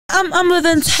I'm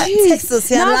within Texas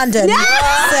here in London, so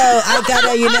I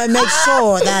gotta make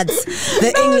sure that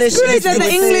the English is the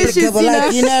English is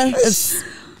it's.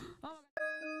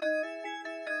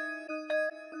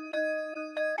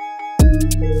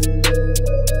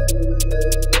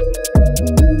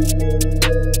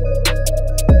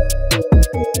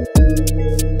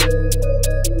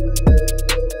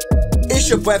 It's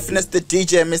your boy Finesse the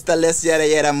DJ, Mr. Les Yara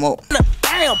Yara Mo.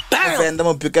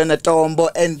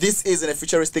 And this is a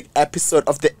futuristic episode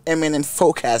of the Imminent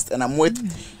Forecast, and I'm with,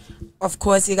 of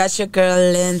course, you got your girl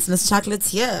Lindt, Miss Chocolate's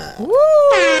here. Woo!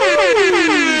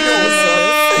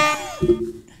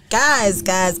 Guys,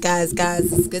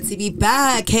 it's good to be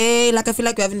back. Hey, like I feel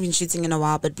like we haven't been shooting in a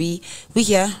while, but we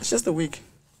here. It's just a week.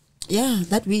 Yeah,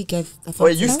 that week I felt. Oh,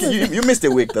 you missed a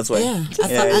week. That's why. Yeah, I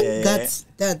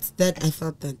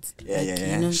felt that.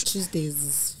 Yeah. Tuesdays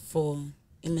is for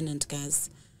Imminent, guys.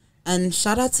 And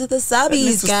shout out to the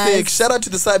subbies, guys. Shout out to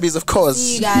the subbies, of course.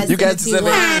 See you guys deserve it.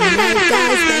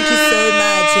 Guys, thank you so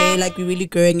much. Hey, like we're really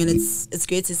growing, and it's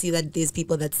great to see that there's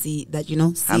people that see that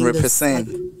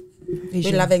 100%.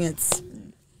 We're loving it.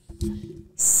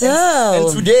 So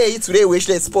and today we're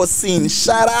actually at Sportscene.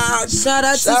 Shout out to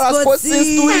Sportscene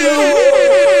Studio.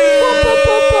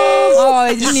 Oh,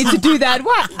 I didn't need to do that.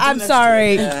 What? I'm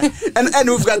sorry. And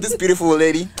we've got this beautiful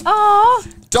lady. Oh.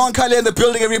 Don Calya in the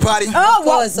building, everybody. Of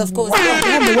course. Wow.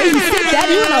 The way you said that,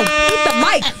 you want to hit the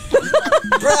mic.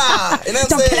 Bruh, you know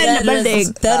what I'm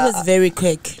saying? That was very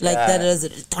quick. Like that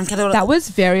was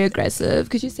very aggressive.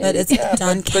 Could you say that? It's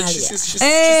Don Calya.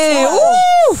 Hey,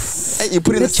 you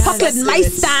put in the chocolate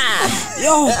meister.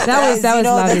 Yo, that was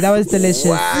lovely. That was delicious.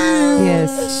 Wow.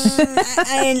 Yes.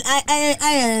 I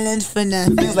learned for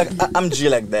nothing. Things like I'm G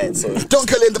like that. So Don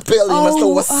Calya in the building. You must know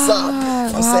what's up.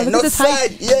 I'm saying no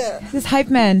side. This hype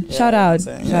man. Shout out.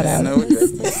 Shout out. No,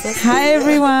 hi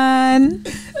everyone.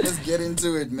 Let's get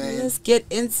into it, man. Let's get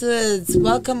into it.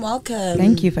 Welcome.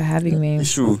 Thank you for having me.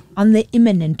 Sure. On the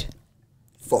Imminent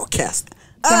Forecast.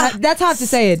 That's how to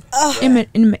say it.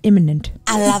 Imminent.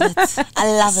 I love it. So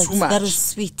much. That was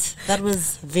sweet. That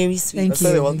was very sweet. Thank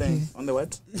you. The whole thing. On the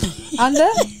what? On the?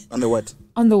 On the what?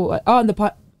 On the what? Oh, on the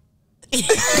pot. What's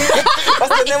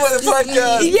the name of the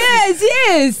podcast?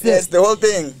 Yes. Yes, the whole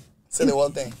thing. Say the whole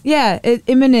thing. Yeah,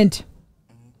 Imminent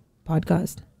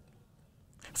podcast.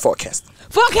 Forecast.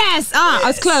 Yes. I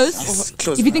was close.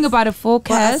 If you think about a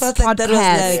forecast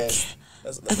podcast.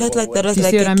 I felt like that was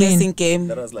like a guessing game.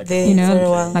 That was like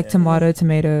like tomato.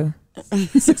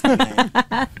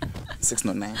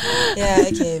 609. Yeah,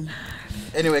 okay.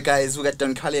 Anyway, guys, we got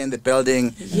Don Calya in the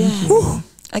building. Yeah. Whew.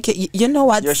 Okay, you know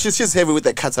what? Yeah, she's heavy with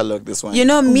the catalog, this one. You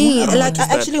know me, I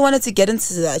actually wanted to get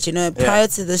into that, prior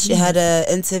to this she had an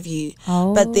interview.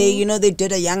 But they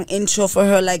did a young intro for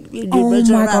her, like, oh my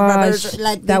gosh,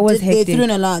 like that was hectic. They threw in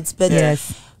a lot, but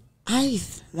yes. I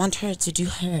want her to do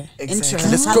her intro.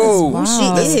 Let's go.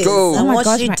 Wow. Let's go. And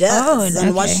what she does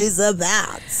and what she's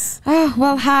about. Oh,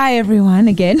 well, hi everyone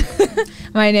again.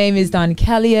 My name is Don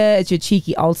Calya. It's your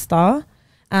cheeky alt-star.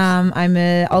 I'm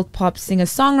an alt-pop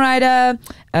singer-songwriter,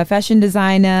 a fashion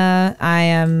designer. I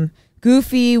am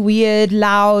goofy, weird,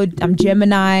 loud. I'm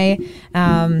Gemini.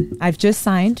 I've just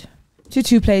signed to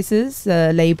 2 places,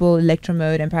 label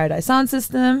Electromode and Paradise Sound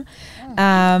System.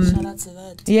 Shout out to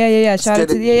that. Yeah. Shout out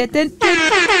to there it is.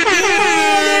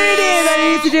 I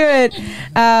need to do it.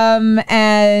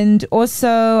 And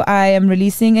also I am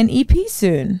releasing an EP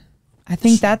soon. I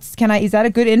think is that a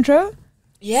good intro?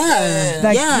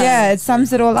 Yeah. It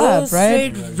sums it all up,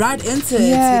 right? Right into it.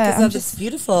 Yeah, because I'm just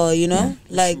beautiful,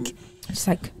 like just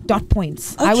like dot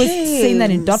points. Okay, I was saying that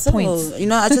in dot points.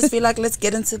 I just feel like let's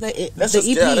get into the EP. Let's just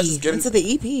get into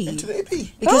the EP.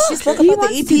 Because she spoke He about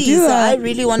the wants EP, to do so it. I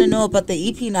really want to know about the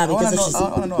EP now I want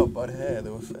to know about her.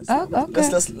 Okay.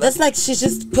 That's like she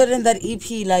just put in that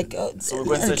EP, like. So we're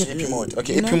going to search EP mode.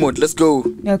 Okay, EP mode. Let's go.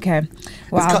 Okay.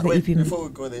 Wow. The EP mode. Before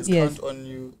we go, there's Yes. Count on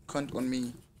You, Count on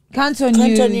Me. Count on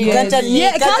you. Count on me.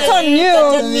 Yeah, count on you.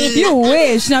 You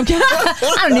wish. No,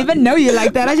 I don't even know you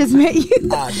like that. I just met you.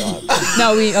 No.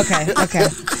 No, okay.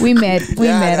 We met.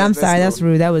 I'm sorry. That's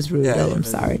rude. That was rude. Yeah, I'm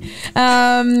sorry.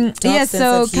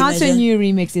 So Count on You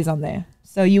remix is on there.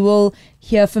 So you will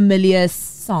hear familiar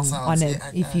song on it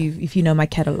if you know my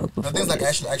catalog before. The things like I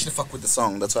actually fuck with the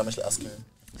song. That's why I'm actually asking you.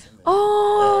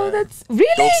 Oh, that's really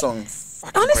dope song.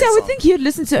 Honestly, I would think you'd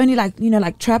listen to only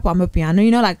like trap on a piano,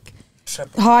 like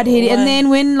hard hitting, and then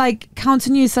when like Count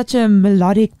on You is such a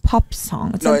melodic pop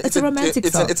song. It's a romantic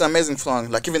song. It's an amazing song.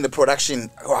 Like even the production,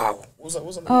 wow. Who's on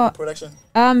the production?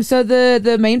 So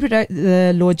the main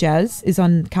the Lord Jazz is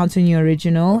on Counting Your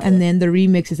Original, and then the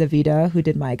remix is Avida, who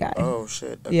did My Guy. Oh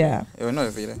shit! Okay. Yeah. We know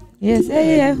Avida. Yes,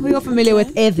 yeah. We're all familiar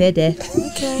with Avida.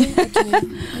 Okay.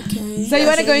 So you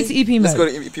want to go into EP mode? Let's go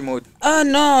to EP mode.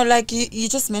 No, like you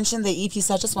just mentioned the EP,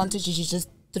 so I just wanted you to just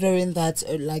throw in that,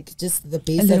 like just the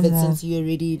base of it, since you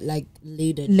already like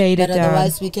laid it down.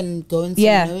 Otherwise, we can go into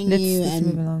knowing you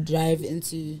and drive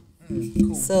into.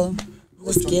 Cool. So.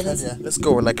 Let's get it. Let's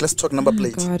go. Like, let's talk number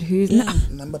plate. God, who's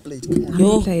number plate? Come on.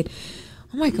 Number plate.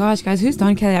 Oh my gosh, guys, who's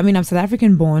Don Calya? I mean, I'm South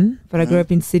African born, but I grew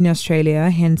up in Sydney,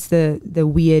 Australia. Hence the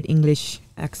weird English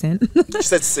accent. She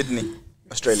said Sydney,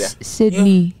 Australia.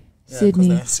 Sydney. Sydney.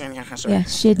 Yeah,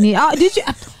 Sydney. Oh, did you?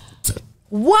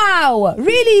 Wow,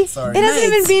 really? Sorry. It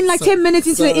hasn't even been like 10 minutes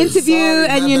into the interview,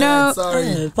 and you know,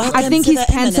 I think his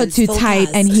pants are too tight,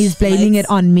 and he's blaming it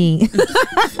on me.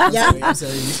 Yeah. I'm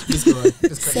sorry. Please go on.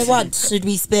 So what? Should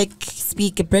we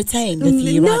speak Britain with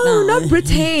you right now? No, not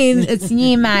Britain. It's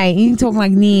me, mate. You talk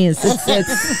like knees.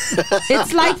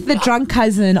 It's like the drunk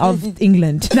cousin of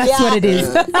England. That's what it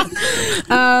is.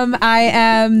 I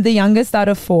am the youngest out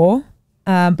of 4.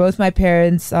 Both my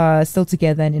parents are still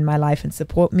together and in my life and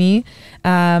support me.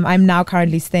 I'm now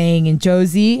currently staying in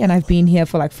Josie, and I've been here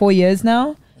for like 4 years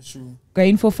now. That's true.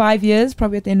 Going for 5 years,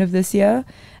 probably at the end of this year.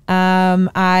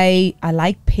 I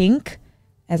like pink.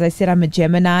 As I said, I'm a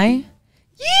Gemini.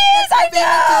 Yes, I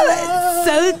know.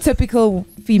 So typical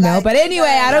female, Like, but anyway,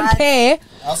 I don't care.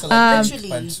 I also like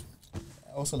pink. But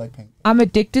I also like pink. I'm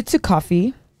addicted to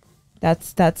coffee.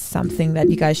 That's something that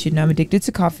you guys should know. I'm addicted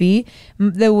to coffee.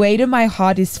 The way to my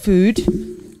heart is food.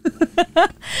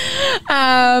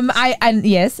 And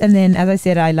then as I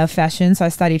said, I love fashion, so I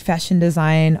studied fashion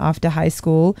design after high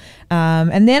school,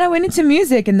 and then I went into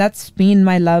music, and that's been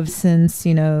my love since,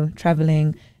 you know,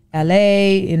 traveling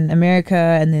LA, in America,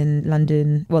 and then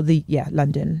London. Well,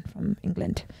 London from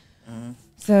England.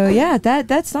 So yeah,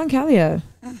 that's Don Calya.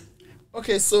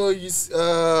 Okay, so you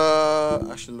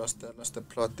actually lost the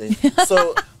plot there.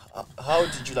 So how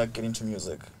did you like get into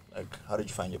music? Like, how did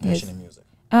you find your passion in music?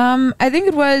 I think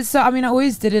it was, I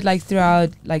always did it like throughout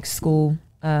like school,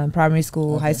 primary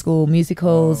school, high school,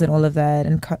 musicals and all of that,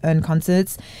 and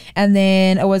concerts. And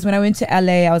then it was when I went to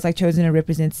LA, I was like chosen to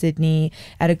represent Sydney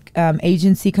at a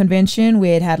agency convention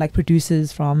where it had like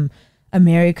producers from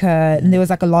America, and there was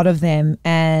like a lot of them,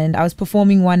 and I was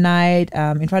performing one night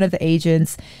in front of the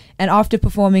agents, and after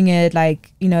performing it,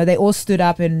 like, you know, they all stood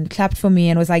up and clapped for me,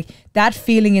 and it was like that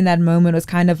feeling in that moment was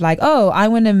kind of like, oh, I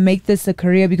want to make this a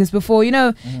career, because before, you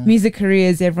know, music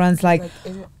careers, everyone's like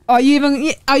are you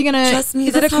gonna, trust me,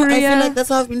 is it a career? I feel like that's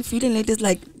how I've been feeling lately. It's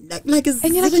like is,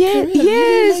 and you're like, it a career?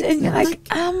 yes, Really? and you're like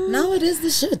now it is the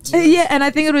shit. yeah, and I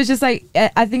think it was just like,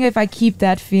 I think if I keep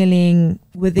that feeling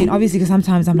within, obviously, because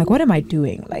sometimes I'm like, what am I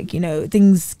doing? Like, you know,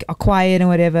 things are quiet and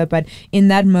whatever. But in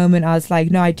that moment, I was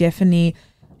like, no, I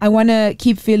want to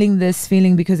keep feeling this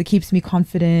feeling, because it keeps me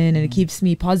confident and it keeps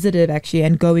me positive, actually,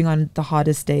 and going on the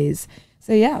hardest days.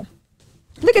 So yeah.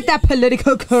 Look at that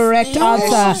political correct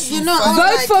answer. You know,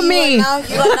 vote for me. You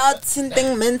are now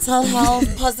tinting mental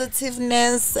health,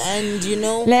 positiveness, and you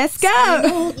know. Let's go. You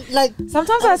know, like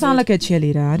sometimes I sound like a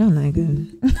cheerleader. I don't like it.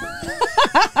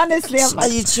 Honestly, I'm like,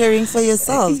 are you cheering for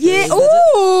yourself? Yeah.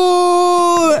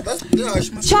 Ooh.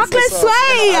 Chocolate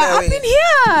sway up in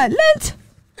here. Lindt.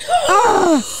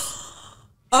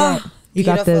 You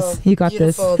got this. You got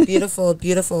this.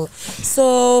 Beautiful.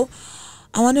 So,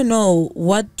 I want to know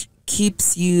what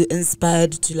keeps you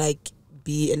inspired to like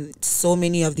be in so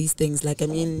many of these things. Like, I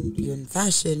mean, you're in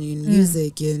fashion, you're in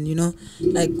music, and you know,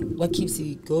 like, what keeps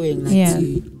you going? Like,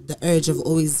 to the urge of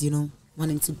always, you know,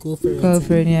 wanting to go for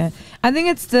it. Yeah. I think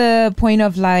it's the point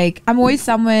of like, I'm always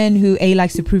someone who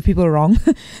likes to prove people wrong.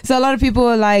 So a lot of people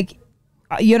are like,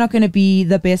 you're not going to be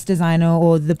the best designer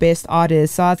or the best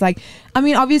artist. So I was like, I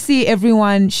mean, obviously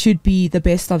everyone should be the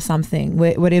best of something,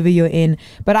 whatever you're in.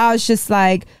 But I was just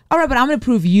like, all right, but I'm going to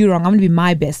prove you wrong. I'm going to be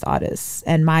my best artist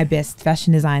and my best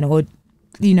fashion designer, or,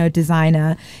 you know,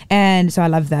 designer. And so I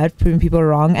love that, proving people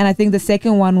wrong. And I think the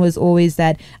second one was always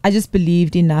that I just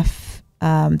believed enough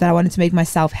that I wanted to make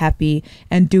myself happy,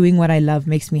 and doing what I love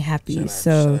makes me happy.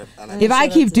 So if I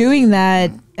keep doing that,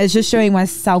 it's just showing my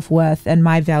self-worth and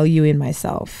my value in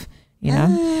myself, you know.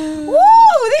 Woo!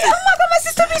 Oh my god, my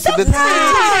sister be so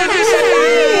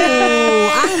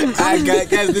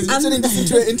guys, this is turning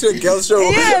this into a girl show.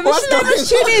 Yeah, but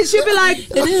she'll be like,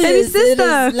 baby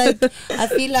sister. Like, I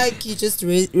feel like you're just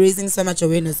raising so much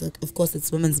awareness. Like, of course,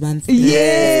 it's Women's Month.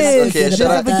 Yes. Okay,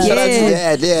 shout out to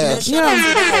that. that. Yeah. You know, shout out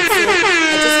to that. So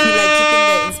I just feel like keeping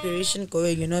that generation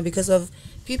going, you know, because of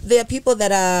there are people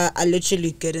that are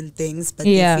literally good in things, but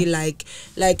Yeah. they feel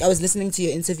like I was listening to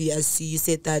your interview as you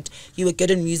said that you were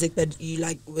good in music, but you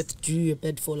like withdrew a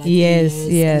bit for like Yes, years,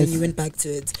 yes. and then you went back to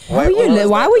it.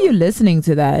 Why were you listening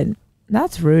to that?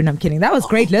 That's rude. I'm kidding. That was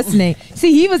great listening.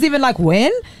 See, he was even like,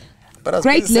 when? But I was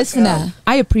Great busy setting listener.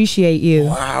 I appreciate you.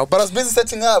 Wow, but I was busy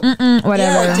setting up. Whatever.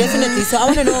 Yeah, definitely. So I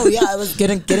want to know. Yeah, I was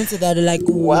getting into that. Like,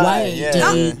 why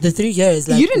Yeah. the 3 years?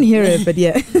 Like, You didn't hear it, but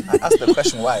yeah. I asked the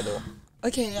question why though.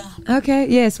 Okay, yeah. Okay,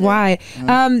 yes, why?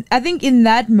 I think in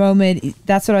that moment,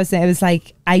 that's what I was saying. It was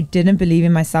like, I didn't believe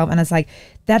in myself. And it's like,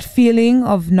 that feeling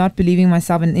of not believing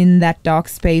myself and in that dark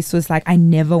space was like, I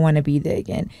never want to be there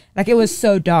again. Like, it was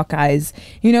so dark, guys.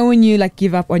 You know, when you like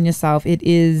give up on yourself, it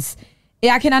is...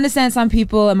 Yeah, I can understand some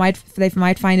people they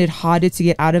might find it harder to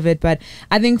get out of it, but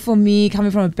I think for me,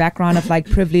 coming from a background of like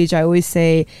privilege, I always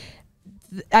say,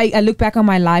 I look back on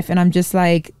my life and I'm just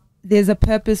like, there's a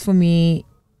purpose for me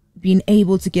being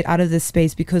able to get out of this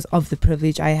space because of the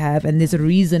privilege I have, and there's a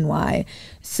reason why.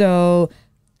 So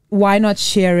why not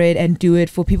share it and do it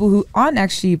for people who aren't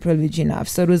actually privileged enough?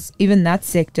 So it was even that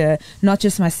sector, not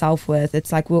just my self-worth.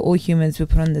 It's like we're all humans, we're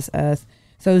put on this earth.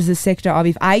 So it's the sector of,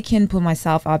 if I can pull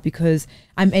myself up because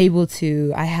I'm able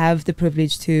to, I have the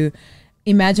privilege to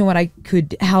imagine what I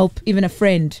could help even a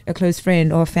friend, a close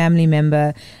friend or a family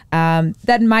member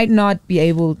that might not be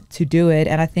able to do it.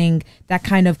 And I think that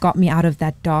kind of got me out of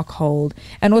that dark hole.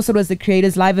 And also it was the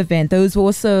Creators Live event. Those were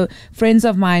also friends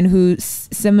of mine who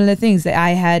similar things, that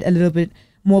I had a little bit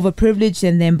more of a privilege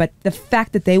than them, but the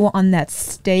fact that they were on that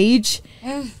stage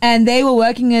and they were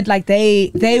working it like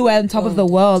they were on top of the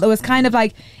world, it was kind of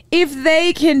like, if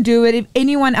they can do it, if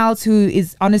anyone else who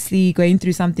is honestly going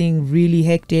through something really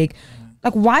hectic,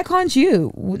 like, why can't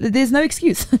you? There's no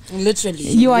excuse. Literally.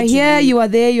 You are here, you are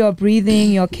there, you are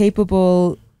breathing, you're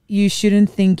capable. You shouldn't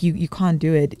think you can't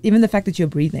do it. Even the fact that you're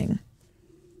breathing.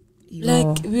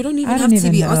 Like, we don't even I have don't to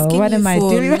even be know. asking What you am I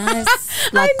for doing? nice,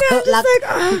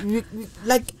 I know,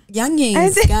 like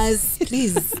youngins, guys,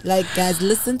 please, like, guys,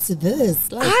 listen to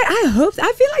this. Like,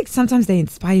 I feel like sometimes they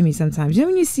inspire me sometimes. You know,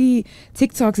 when you see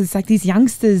TikToks, it's like these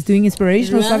youngsters doing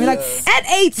inspirational stuff. You're like, at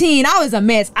 18, I was a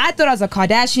mess. I thought I was a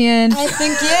Kardashian. I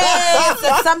think, yes,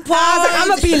 at some point. I was like, I'm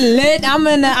gonna be lit. I'm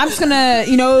just gonna,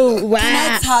 you know, wow. Can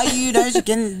I tell you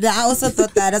that I also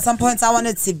thought that at some point I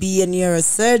wanted to be a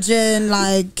neurosurgeon,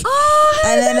 like,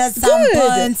 and then at some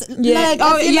point, yeah. like,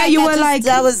 Oh, yeah, you were like,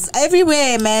 I was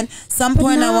everywhere, man. Some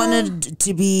point I wanted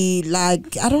to be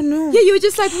like, I don't know. Yeah, you were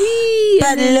just like, wee.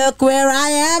 But look where I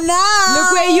am now.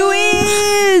 Look where you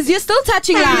is. You're still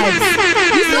touching lives.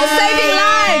 You're still saving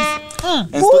lives.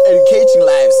 And still educating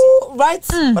lives. Right?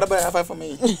 What about a high five for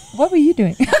me? What were you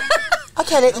doing?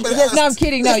 Okay, No, I'm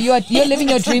kidding. No, you're living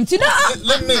your dream too. No,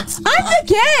 Lindt. I'm the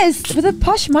guest with a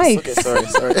posh mic. Okay, sorry.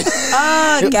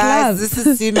 oh, guys, this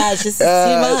is too much. This is too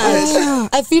much.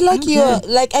 I feel like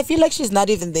I feel like she's not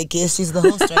even the guest. She's the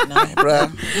host right now.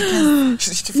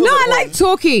 Bruh. No, I like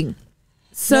talking.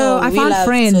 So I found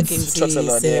friends. She talks a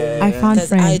lot, yeah. I found I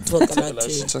friends. talk a lot too.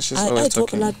 She's I always talk a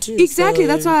talking. lot too. Exactly. So,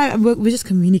 That's why we're just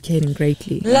communicating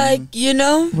greatly. like, you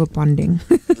know, We're bonding.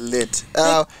 Lit.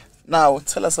 Now,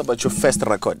 tell us about your first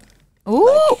record. Ooh,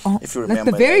 If you like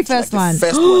remember. the very like first the one.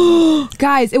 First one.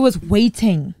 Guys, it was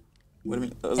Waiting. What do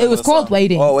you mean? It was called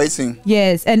Waiting. Oh, Waiting.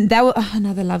 Yes, and that was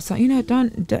another love song. You know,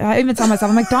 I even tell myself,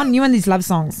 I'm like, Don, you and these love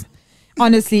songs.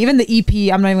 Honestly, even the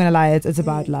EP, I'm not even gonna lie, it's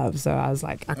about love. So I was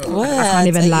like, I can't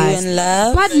even lie. Are you in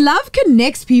love? But love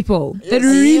connects people. Yes. It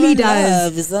Are you really in does.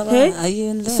 love? Is that Hey? Are you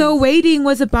in love? So Waiting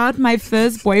was about my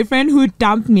first boyfriend who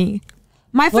dumped me.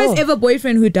 My first ever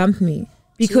boyfriend who dumped me.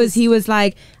 Because he was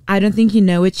like, I don't think you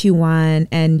know what you want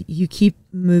and you keep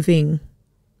moving.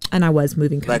 And I was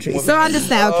moving countries. moving- So I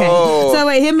understand. Okay. Oh. So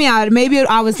wait, hear me out. Maybe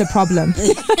I was the problem.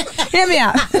 Hear me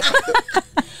out.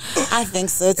 I think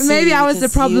so too. Maybe I was the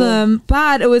because problem.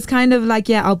 But it was kind of like,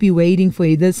 yeah, I'll be waiting for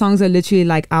you. The songs are literally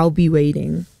like, I'll be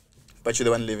waiting. But you're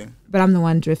the one leaving. But I'm the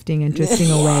one drifting and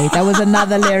drifting away. That was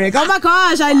another lyric. Oh my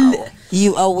gosh.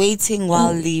 You are waiting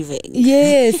while leaving.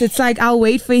 Yes, it's like I'll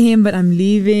wait for him, but I'm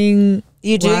leaving.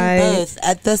 You're doing Why? both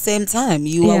at the same time.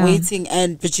 You are Yeah. waiting,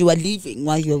 but you are leaving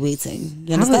while you're waiting. You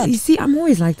You understand? see, I'm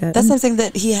always like that. That's something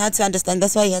that he had to understand.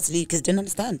 That's why he had to leave, because he didn't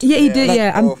understand. Yeah, he did. Like,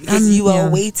 Yeah, Because you are yeah.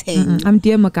 waiting I'm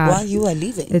dear while Maka. you are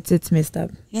leaving. It's messed up.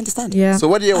 You understand? Yeah. So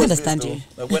what year I was understand this, you.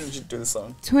 though? Like, when did you do the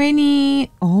song? 20.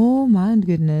 Oh my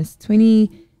goodness,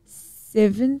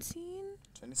 2017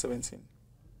 2017.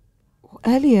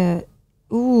 earlier.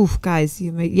 Ooh, guys,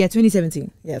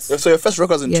 2017. Yes, So your first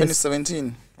record was in Yes.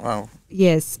 2017. Wow.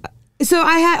 yes. So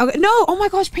I had oh my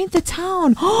gosh, Paint the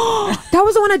Town. That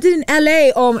was the one I did in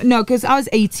LA. Oh no, because I was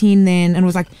 18 then and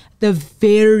was like the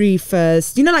very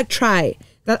first, like Try.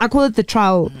 I call it the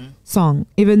trial song,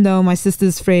 even though my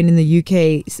sister's friend in the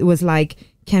UK was like,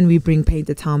 can we bring Paint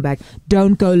the Town back?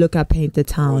 Don't go look up Paint the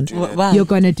Town. Wow. You're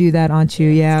going to do that, aren't you?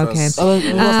 Yeah, okay.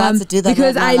 We're about to do that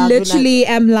because right now. I literally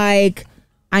am like,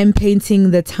 I'm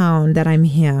painting the town that I'm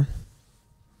here.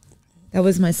 That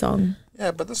was my song.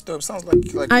 Yeah, but that's dope. Sounds like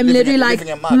I'm literally like,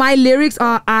 my lyrics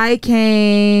are, I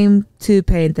came to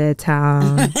paint the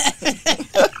town.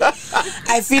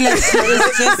 I feel like she's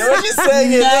just She's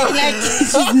saying it. like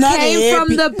she's not Came happy.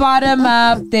 from the bottom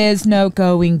up, there's no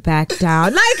going back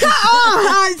down. Like,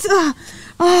 I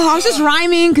was just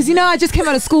rhyming because I just came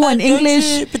out of school in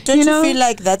English. But don't you feel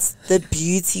like that's the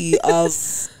beauty of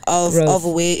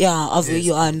where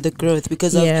you are in the growth,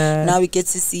 because of now we get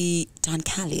to see Don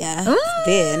Calya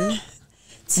then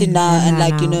to now, and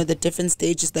like the different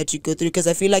stages that you go through, because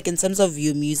I feel like in terms of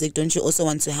your music, don't you also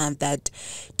want to have that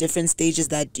different stages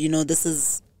that this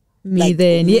is me like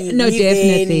then me, no me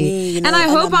definitely then, and I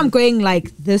hope I'm going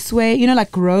like this way,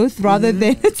 like growth rather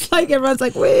than it's like everyone's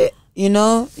like wait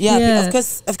of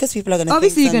course people are gonna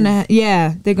obviously think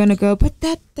they're gonna go, but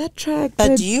that track,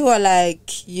 but you are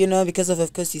like because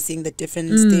of course you're seeing the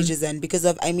different stages, and because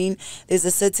of there's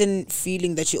a certain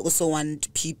feeling that you also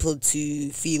want people to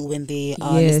feel when they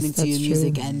are listening to your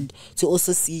music, and to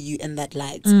also see you in that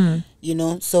light,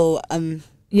 so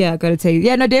yeah, I gotta tell you.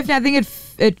 Yeah, no, definitely. I think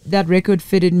that record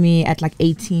fitted me at like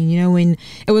 18. When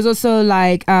it was also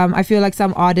like, I feel like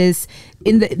some artists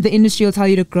in the industry will tell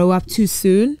you to grow up too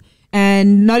soon,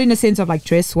 and not in a sense of like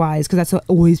dress wise, because that's what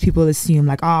always people assume.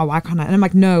 Like, oh, why can't I? And I'm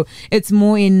like, no, it's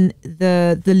more in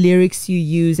the lyrics you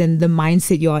use and the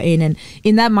mindset you are in. And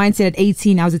in that mindset at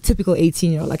 18, I was a typical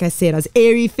 18-year-old. Like I said, I was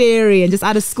airy fairy and just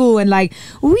out of school and like,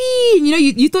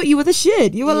 you thought you were the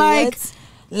shit. You were like.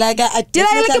 Like I did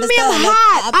I look at me? I'm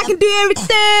hot. I can do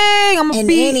everything. I'm a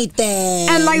beat anything.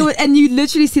 And like, and you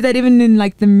literally see that even in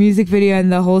like the music video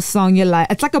and the whole song. You're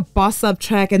like, it's like a boss up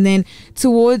track. And then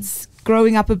towards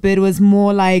growing up a bit was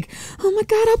more like, oh my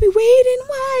God, I'll be waiting.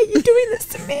 Why are you doing this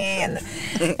to me?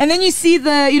 And then you see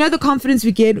the confidence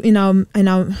we get in our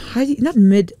not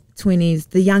mid 20s,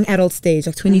 the young adult stage,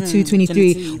 like 22,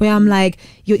 23, where I'm like,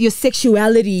 your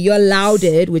sexuality, you're allowed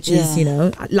it, which is,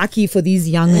 lucky for these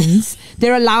youngins.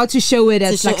 They're allowed to show it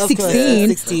at like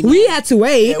 16. We had to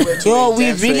wait. We had to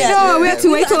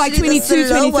wait till like 22,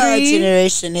 23.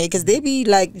 Generation, because they be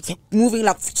like moving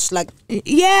like.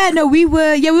 We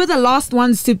were the last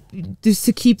ones to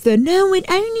keep only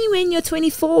when you're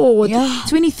 24 or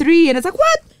 23, and it's like,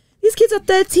 what? These kids are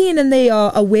 13 and they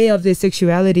are aware of their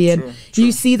sexuality, and true.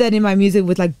 You see that in my music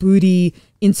with like Booty,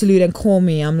 Interlude, and Call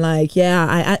Me. I'm like,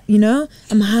 I I'm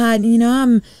hot,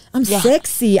 I'm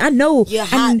sexy. I know,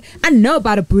 I know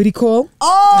about a booty call. No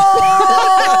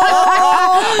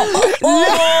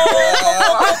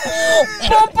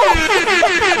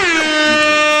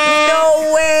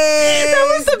way! That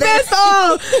was the best.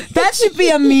 That should be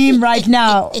a meme right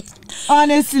now.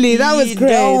 Honestly, that was great.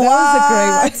 That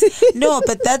was a great one. No,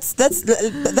 but that's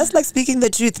like speaking the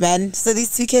truth, man. So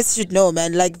these two kids should know,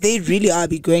 man. Like they really are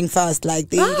be growing fast. Like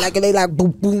they like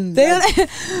boom boom.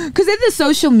 Because they're the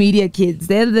social media kids.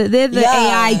 They're the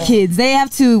AI kids. They have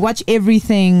to watch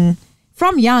everything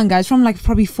from young, guys. From like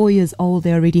probably 4 years old,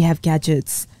 they already have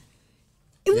gadgets.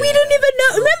 We don't even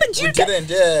know. Remember,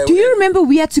 do you remember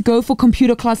we had to go for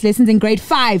computer class lessons in grade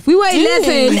 5? We were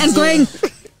 11 and going,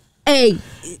 hey,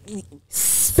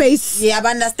 space. Yeah,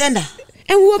 I understand.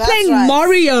 And we were playing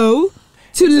Mario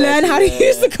to learn how to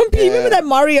use the computer. Remember that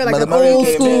Mario, like the old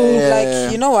school?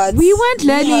 Like, you know what? We weren't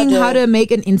learning how to make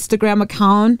an Instagram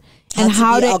account and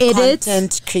how to edit.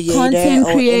 Content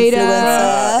creator.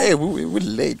 Hey, we were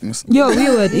late. We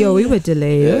were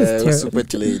delayed. It was terrible. Super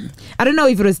delayed. I don't know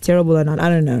if it was terrible or not. I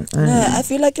don't know. I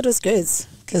feel like it was great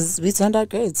because we turned out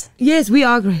great. Yes, we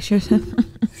are great.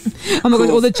 Oh my God,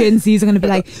 all the Gen Zs are going to be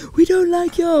like, we don't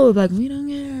like you. Like, we don't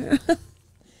care.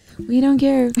 We don't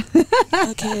care.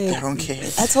 Okay. I don't care.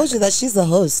 I told you that she's the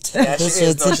host. Yeah, she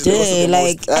is. No, today.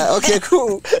 Like, okay,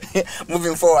 cool.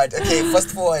 Moving forward. Okay, fast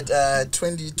forward.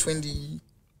 2022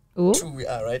 we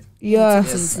are, right? Yeah.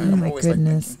 Yes, Oh my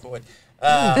goodness.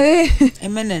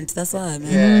 Imminent. That's why,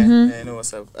 man. Yeah, I know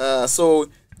what's up. So,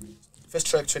 first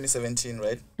track 2017,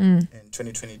 right? In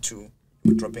 2022,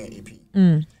 you're dropping an EP.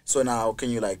 So now, can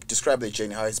you like describe the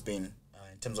journey, how it's been in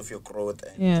terms of your growth,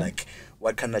 and like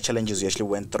what kind of challenges you actually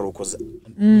went through? Because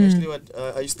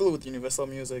are you still with Universal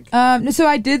Music? So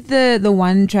I did the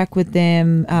one track with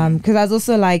them because I was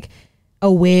also like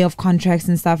aware of contracts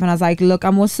and stuff, and I was like, look,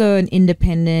 I'm also an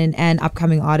independent and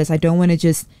upcoming artist. I don't want to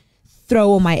just throw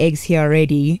all my eggs here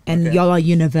already, and y'all are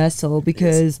Universal,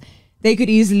 because they could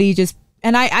easily just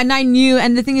And I knew,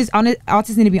 and the thing is,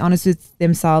 artists need to be honest with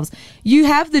themselves. You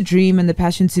have the dream and the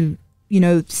passion to,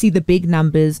 see the big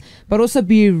numbers, but also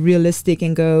be realistic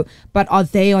and go, but are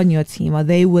they on your team? Are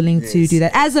they willing to do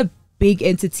that? As a big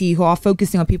entity who are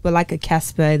focusing on people like a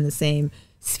Casper in the same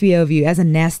sphere of you, as a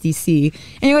Nasty C.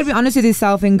 And you got to be honest with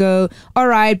yourself and go, all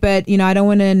right, but, I don't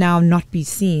want to now not be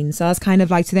seen. So I was kind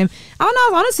of like to them, I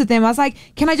was honest with them. I was like,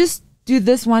 can I just do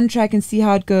this one track and see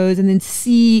how it goes, and then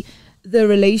see the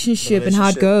relationship and how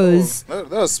it goes. That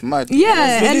was smart.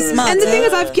 Yeah, really smart, and the thing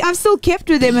is, I've still kept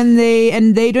with them, and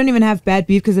they don't even have bad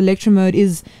beef because Electro Mode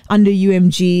is under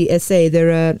UMG SA.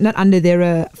 They're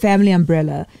a family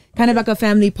umbrella, kind of like a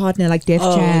family partner, like Def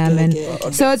Jam,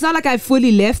 okay. So it's not like I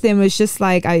fully left them. It's just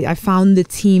like I found the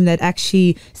team that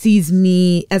actually sees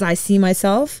me as I see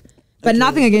myself. But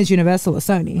nothing against Universal or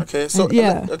Sony. Okay, so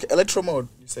Electro Mode,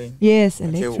 you're saying? Yes,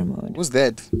 Electro Mode. Who's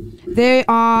that? They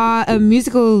are a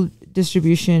musical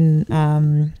distribution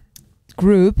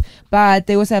group, but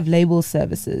they also have label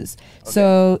services. Okay.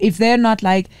 So if they're not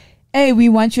like, hey, we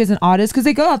want you as an artist, because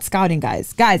they go out scouting,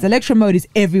 guys. Electro Mode is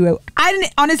everywhere. I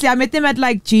met them at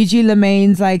like Gigi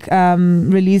Lamayne's like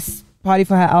release party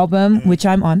for her album, which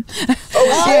I'm on. Shout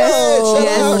out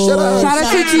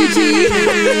to Gigi.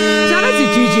 Shout out to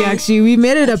Gigi, actually. We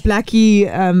met at a Blackie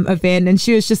event, and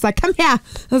she was just like, come here. I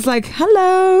was like,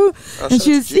 hello. And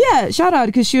she was, shout out,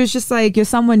 because she was just like, you're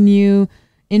someone new,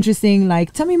 interesting,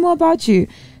 like, tell me more about you.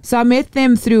 So I met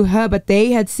them through her, but they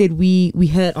had said we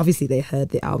heard, obviously they heard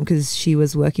the album because she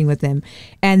was working with them,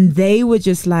 and they were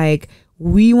just like,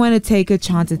 we want to take a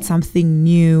chance at something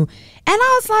new. And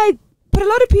I was like, but a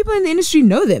lot of people in the industry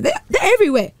know them. They're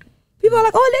everywhere. People are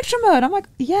like, oh, Electro Mode. I'm like,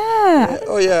 yeah.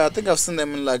 Oh, yeah. I think I've seen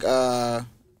them in like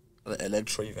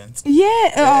electro events.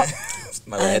 Yeah.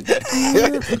 My bad.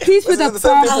 Please put the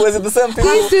pump. Was it the same people?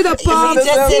 Please do the pump.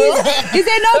 Is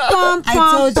there no pump?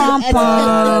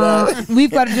 We've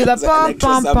got to do the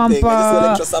pump.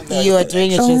 You are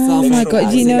doing it yourself. Oh my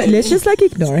God. Let's just like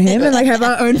ignore him and like have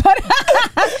our own part.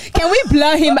 Can we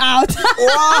blur him out? For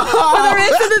the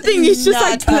rest of the thing, he's just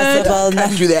like blurred.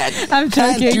 Can't do that. I'm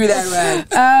joking. Can't do that,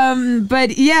 man.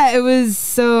 But yeah, it was,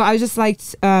 so I just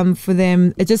liked for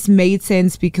them, it just made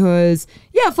sense because,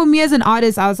 for me as an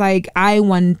artist, I was like, I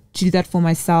want to do that for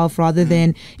myself rather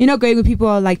than, going with people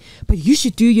who are like, but you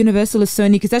should do Universal or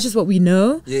Sony because that's just what we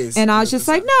know. Yes, and I was just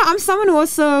like, no, I'm someone who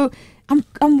also,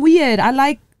 I'm weird. I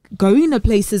like going to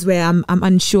places where I'm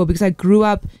unsure because I grew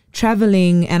up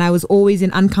traveling and I was always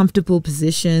in uncomfortable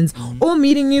positions or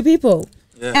meeting new people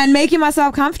and making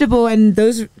myself comfortable, and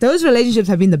those relationships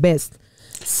have been the best.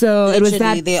 So literally, it was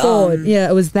that thought.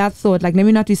 It was that thought. Like, let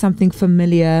me not do something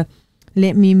familiar.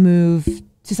 Let me move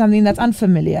to something that's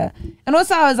unfamiliar. And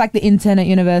also, I was like the intern at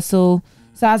Universal.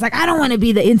 So I was like, I don't want to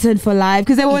be the intern for life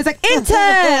because they were always like, intern.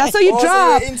 I saw you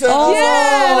drop. And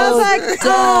I was like,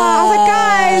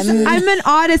 guys, I'm an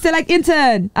artist. They're like,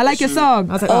 intern. I like your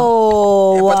song. I was like,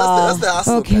 but that's the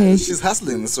hustle. Okay. She's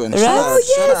hustling this one. See,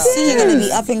 you're going to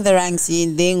be upping the ranks.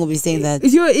 They will be saying that.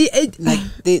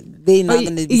 They're not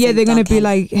going to be they're going to be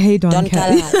like, hey, Don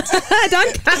Calya. Don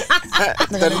Calya.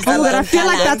 Oh my God, I feel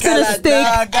like that's going to stick.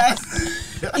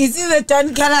 You see the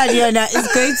Don Calya is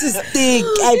going to stick.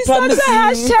 I promise you.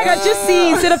 Hashtag I just see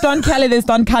instead of Don Calya, there's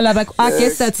Don Calya. Like, I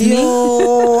guess that's me.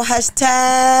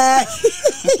 Hashtag.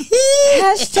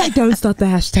 Hashtag. Don't start the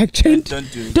hashtag trend.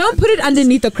 Don't put it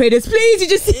underneath the credits, please. You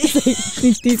just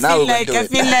I feel like I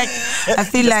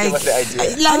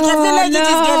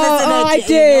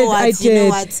did.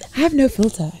 I have no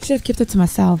filter. I should have kept it to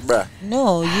myself. Bruh.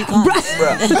 No, you can't.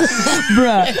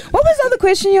 Bruh. What was the other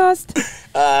question you asked?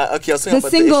 Okay, I was saying the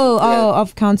single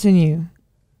of Counting You.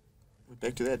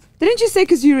 Back to that. Didn't you say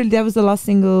because that was the last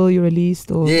single you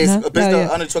released? Or yes, no? basically I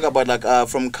want to talk about like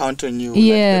from Counting You,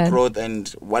 like the growth and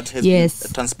what has been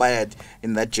transpired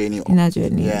in that journey.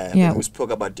 Yeah. We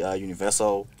spoke about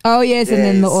Universal. Oh yes, and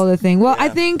then all the thing. Well, I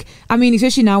think,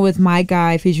 especially now with My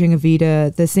Guy featuring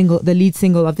Avida, the lead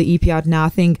single of the EP out now, I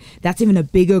think that's even a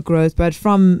bigger growth. But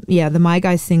from the My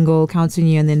Guy single, Counting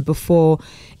You, and then before,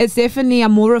 it's definitely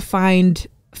I'm more refined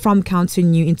from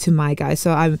Counting You into My Guy.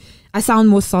 So I sound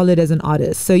more solid as an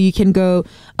artist. So you can go,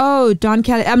 oh, Don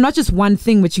Calya. I'm not just one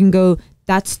thing, but you can go,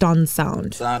 that's Don's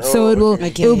sound. So it will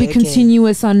be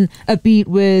continuous on a beat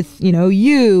with,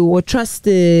 you or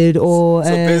Trusted or... So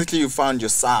basically you found your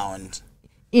sound.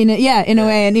 In a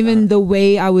way. And even the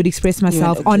way I would express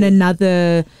myself on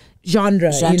another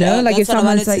genre. Like if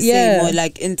someone's like, more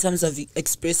like in terms of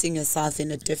expressing yourself in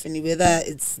a different, whether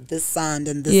it's this sound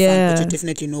and this sound, but you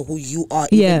definitely know who you are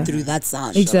even through that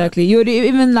sound. Exactly. You would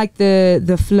even like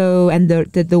the flow and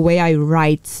the way I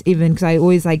write, even because I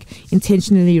always like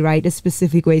intentionally write a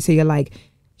specific way. So you're like,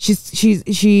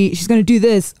 she's gonna do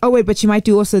this. Oh wait, but she might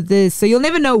do also this. So you'll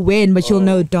never know when, but you'll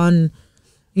know Don,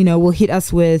 will hit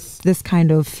us with this kind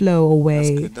of flow or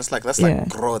way. That's good. That's like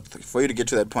growth for you to get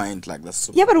to that point. Like that's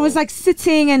super but it was like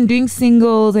sitting and doing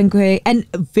singles and great and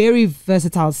very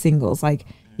versatile singles. Like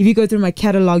if you go through my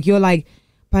catalog, you're like,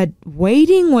 but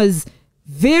Waiting was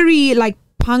very like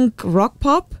punk rock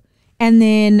pop, and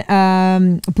then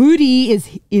Booty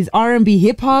is R&B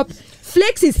hip hop.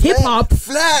 Flex is hip hop.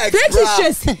 Flex is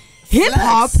just hip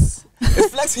hop. Is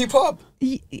Flex hip hop?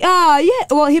 Yeah.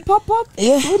 Well, hip hop pop.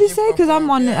 Yeah. What do you say? Because I'm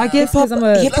on. I guess because I'm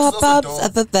a hip hop pops. I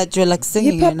thought that you were like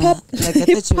singing. Hip hop pop. Like I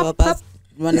thought you were about.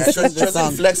 She was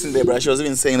even flexing there, bro. She was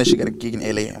even saying that she got a gig in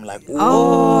LA. I'm like,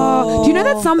 oh. Do you know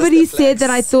that somebody said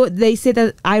that they said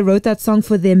that I wrote that song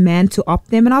for their man to opt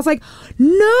them, and I was like, no,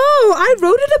 I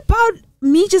wrote it about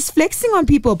me just flexing on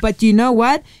people. But you know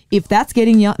what? If that's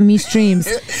getting me streams,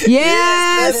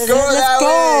 yes,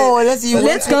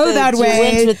 let's go that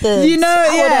way.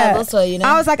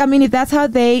 I was like, I mean, if that's how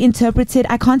they interpret it,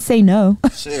 I can't say no.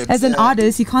 As an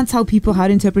artist, you can't tell people how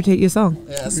to interpret your song.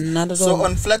 Yes. Not at So all.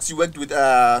 on Flex, you worked with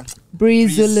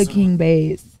Breeze Zulu King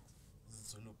Bass.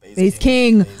 Bass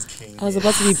King. I was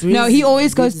about to be Breeze. No, he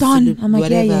always goes Don. I'm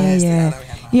like, yeah.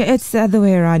 Yeah, it's the other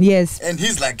way around. Yes. And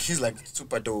he's like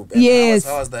super dope. And yes.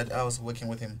 How was that? I was working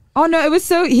with him. Oh no, it was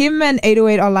so him and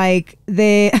 808 are like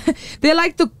they're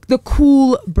like the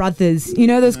cool brothers. You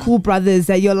know those cool brothers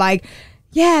that you're like,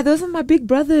 yeah, those are my big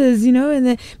brothers.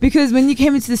 And because when you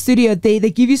came into the studio, they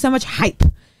give you so much hype.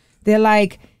 They're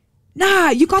like,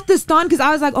 nah, you got this, Don. Because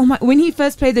I was like, oh my. When he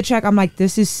first played the track, I'm like,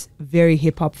 this is very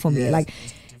hip hop for me. Yes. Like.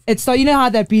 It's so, you know how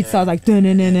that beat sounds like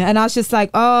and I was just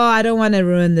like, oh, I don't want to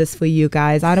ruin this for you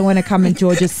guys. I don't want to come in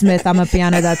Georgia Smith, I'm a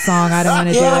piano that song, I don't want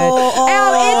to do it.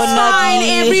 It's fine.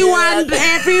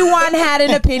 Everyone had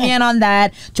an opinion on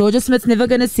that. Georgia Smith's never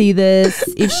gonna see this.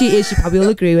 If she is, she probably will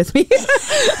agree with me. Georgia,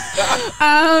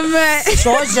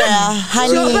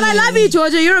 honey. But I love you,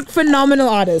 Georgia. You're a phenomenal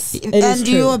artist. And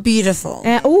you are beautiful.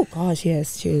 Oh gosh,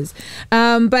 yes, cheers.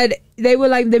 But they were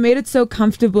like, they made it so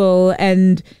comfortable,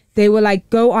 and they were like,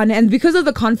 go on. And because of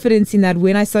the confidence in that,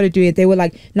 when I started doing it, they were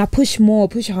like, now push more,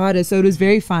 push harder. So it was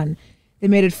very fun. They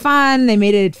made it fun. They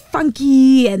made it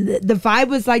funky. And the vibe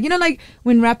was like, like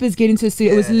when rappers get into a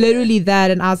studio, it was literally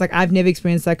that. And I was like, I've never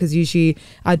experienced that, because usually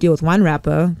I deal with one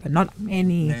rapper, but not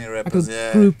many rappers, like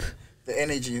a group. The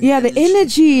energy. Yeah, the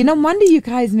energy. No wonder you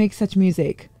guys make such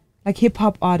music. Like hip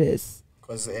hop artists.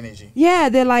 Because the energy. Yeah,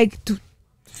 they're like...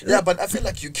 Yeah, but I feel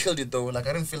like you killed it though. Like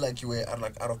I didn't feel like you were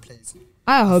out of place.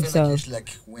 I hope so. Like you just like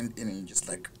went in and you just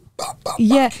like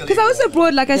yeah, because I also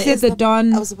brought, like I said, the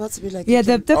Don. I was about to be like, yeah,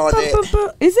 the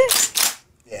is it?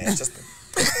 Yeah, it's just.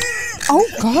 Oh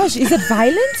gosh, is it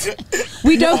violent?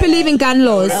 We don't believe in gun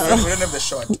laws. We don't have the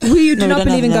shot. We do not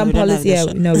believe in gun policy. Yeah,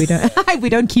 no, we don't. We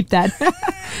don't keep that.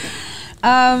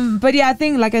 But yeah, I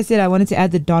think, like I said, I wanted to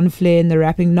add the Don flair in the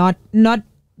rapping, not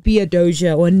be a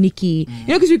Doja or a Nicki,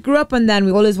 because we grew up on that and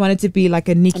we always wanted to be like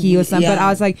a Nicki or something. But I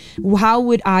was like, how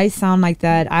would I sound like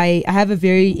that? I have a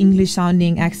very English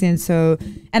sounding accent, so,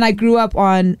 and I grew up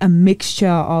on a mixture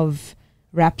of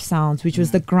rap sounds, which was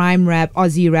the grime rap,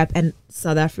 Aussie rap, and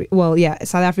South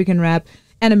African rap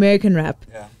and American rap.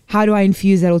 How do I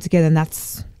infuse that all together? And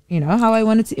that's how I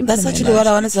wanted to implement. That's actually what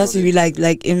I wanted to ask you.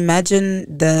 Like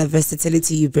imagine the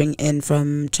versatility you bring in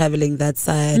from traveling that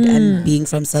side and being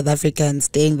from South Africa and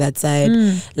staying that side.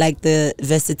 Like the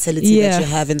versatility that you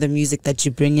have in the music that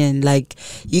you bring in. Like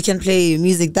you can play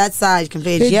music that side, you can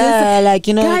play it,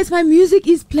 Guys, my music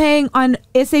is playing on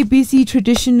SABC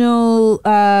traditional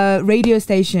radio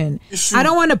station. I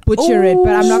don't want to butcher it,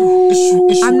 but I'm not.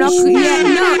 And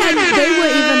they were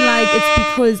even like, it's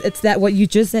because it's that what you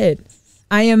just said.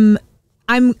 I'm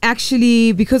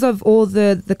actually, because of all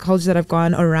the cultures that I've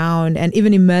gone around and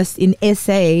even immersed in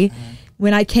SA,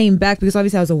 when I came back, because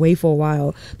obviously I was away for a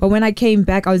while, but when I came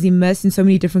back, I was immersed in so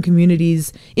many different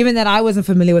communities, even that I wasn't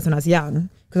familiar with when I was young,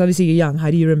 because obviously you're young,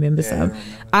 how do you remember some?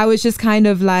 I was just kind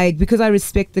of like, because I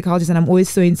respect the cultures and I'm always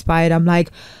so inspired, I'm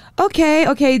like,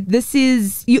 okay, this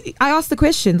is, I asked the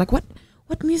question, like, what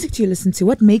music do you listen to?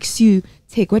 What makes you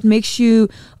tick? What makes you...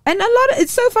 And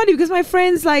it's so funny because my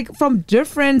friends like from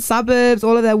different suburbs,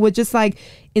 all of that were just like,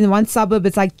 in one suburb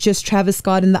it's like just Travis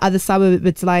Scott, in the other suburb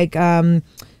it's like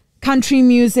country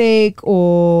music,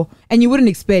 and you wouldn't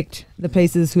expect the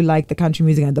places who like the country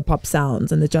music and the pop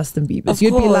sounds and the Justin Biebers.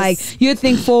 You'd be like, you'd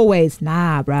think four ways.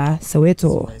 Nah, bruh,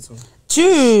 Soweto.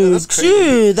 True, that's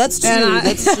true. That's true.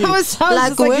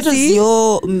 Like, where does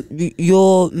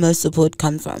your most support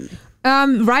come from?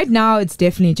 Right now it's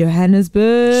definitely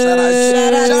Johannesburg. Shout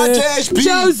out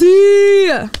Josie.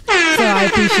 So I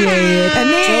appreciate it. And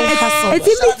then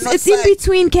it's in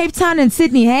between Cape Town and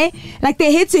Sydney, hey? Like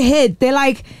they're head to head. They're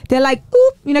like,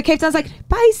 oop, you know, Cape Town's like,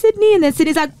 bye Sydney, and then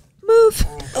Sydney's like, move.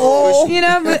 Oh. You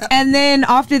know, and then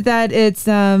after that it's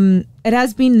it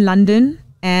has been London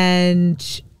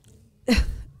and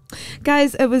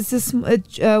guys, it was just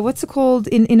what's it called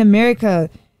in America?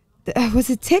 Was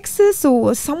it Texas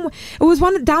or somewhere? It was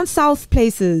one down south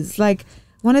places, like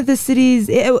one of the cities.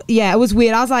 It was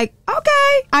weird. I was like,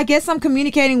 okay, I guess I'm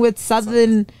communicating with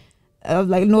southern,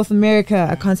 like North America.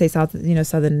 I can't say South,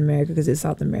 Southern America because it's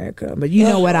South America, but you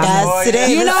know what I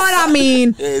mean. You know what I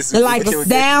mean? Yes, like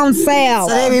down south.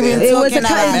 So it was a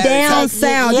down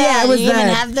south. Yeah, it was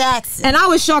that. Have that. And I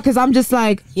was shocked because I'm just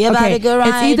like, You're about to go it's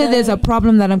right either there's a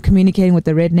problem that I'm communicating with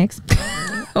the rednecks.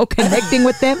 Or connecting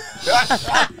with them,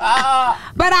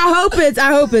 but I hope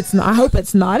it's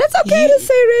not. It's okay to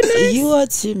say rednecks. You are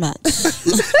too much.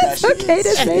 It's okay to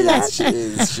say that. She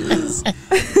is.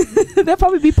 They'll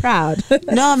probably be proud.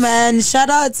 No man, shout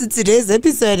out to today's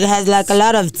episode. It has like a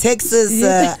lot of Texas,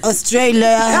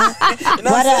 Australia,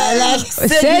 like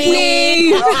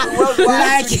Sydney.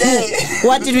 Like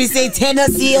what did we say?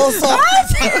 Tennessee also.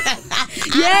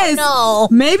 Yes. No.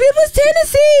 Maybe it was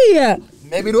Tennessee.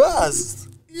 Maybe it was.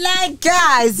 Like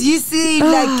guys, you see,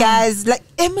 like guys, like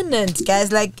Imminent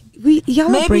guys, like y'all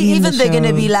maybe even they're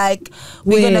gonna be like,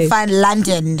 we're Where? gonna find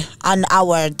London on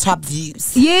our top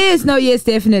views. Yes,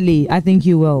 definitely. I think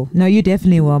you will. No, you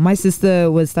definitely will. My sister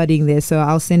was studying there, so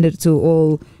I'll send it to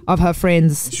all of her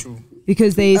friends. True.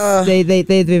 Because they're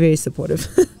very supportive,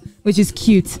 which is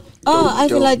cute. Oh, I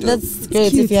feel Dope, like dope. that's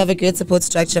great Cute. if you have a great support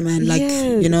structure, man. Like,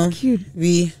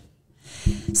 cute.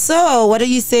 So, what are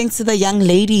you saying to the young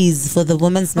ladies for the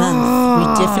Women's Month?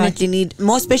 We definitely need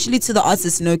more, especially to the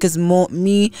artists, because I'm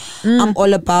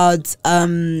all about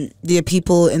there are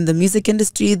people in the music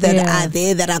industry that are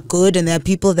there that are good, and there are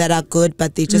people that are good,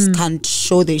 but they just can't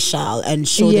show their shell and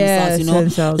show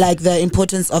themselves. Like the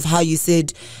importance of how you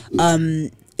said.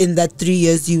 In that 3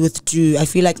 years you withdrew, I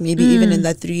feel like maybe even in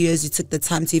that 3 years you took the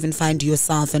time to even find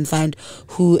yourself and find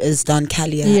who is Dawn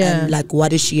Calya and like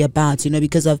what is she about,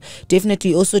 because of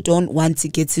definitely also don't want to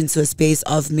get into a space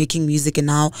of making music and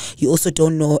now you also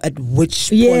don't know at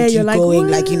which point you're going,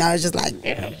 what? It's just like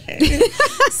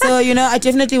so I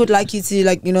definitely would like you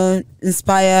to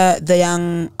inspire the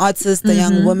young artists, the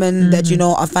young women that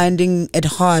are finding it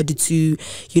hard to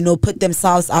put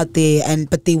themselves out there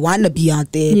but they want to be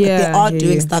out there, but they are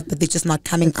doing stuff but they're just not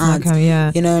coming out.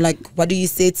 What do you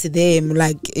say to them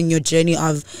like in your journey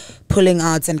of pulling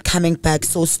out and coming back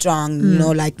so strong?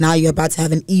 Like now you're about to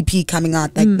have an EP coming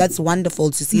out, like that's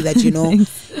wonderful to see that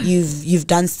you've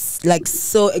done like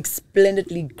so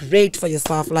splendidly great for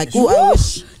yourself. Like I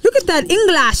wish. Look at that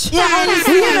English. Yeah, English.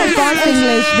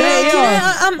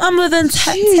 I'm within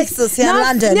Texas here in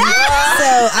London, so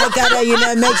I gotta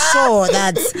make sure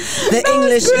that the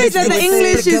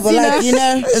English is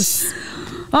it's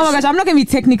oh my gosh, I'm not going to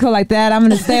be technical like that. I'm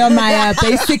going to stay on my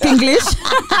basic English.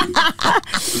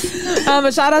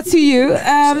 But shout out to you.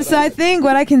 So I think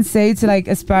what I can say to like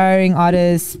aspiring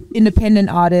artists, independent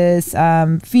artists,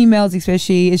 females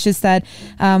especially, it's just that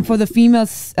for the female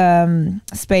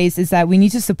space is that we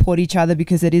need to support each other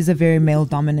because it is a very male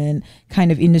dominant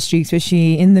kind of industry,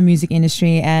 especially in the music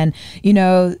industry. And,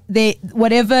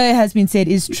 whatever has been said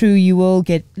is true. You will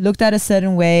get looked at a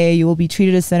certain way. You will be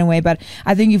treated a certain way. But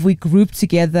I think if we group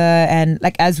together and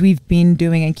like as we've been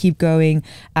doing and keep going,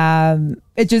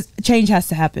 it just change has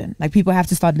to happen. Like people have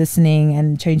to start listening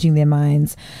and changing their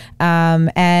minds,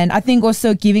 and I think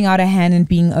also giving out a hand and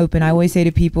being open. I always say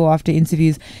to people after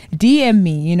interviews, DM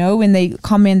me, when they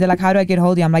comment, they're like, how do I get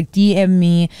hold of you? I'm like, DM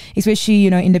me, especially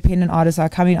independent artists or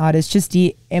coming artists, just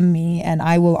DM me and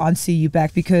I will answer you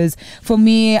back. Because for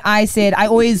me, I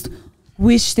always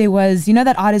wish there was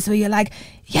that artist where you're like,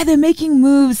 yeah, they're making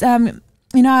moves,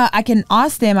 I can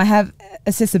ask them, I have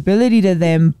accessibility to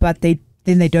them, but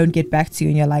then they don't get back to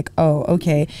you and you're like, oh,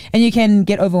 okay. And you can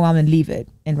get overwhelmed and leave it.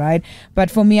 And right.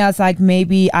 But for me, I was like,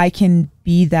 maybe I can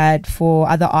be that for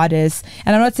other artists.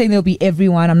 And I'm not saying there'll be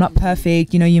everyone. I'm not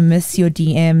perfect. You miss your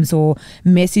DMs or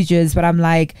messages, but I'm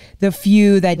like the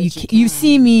few that you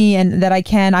see me and that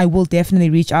I will definitely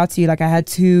reach out to you. Like I had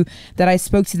two that I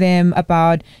spoke to them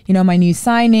about, my new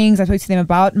signings. I spoke to them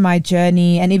about my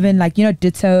journey and even like,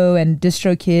 Ditto and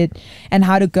DistroKid and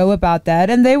how to go about that.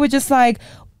 And they were just like,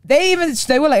 they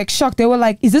were like shocked. They were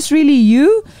like, is this really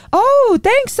you? Oh,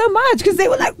 thanks so much. Because they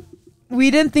were like,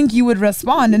 we didn't think you would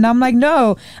respond. And I'm like,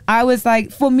 no. I was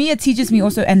like, for me, it teaches me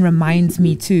also and reminds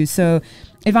me too. So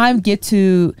if I get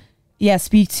to,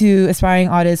 speak to aspiring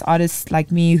artists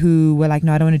like me who were like,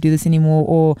 no, I don't want to do this anymore,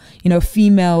 or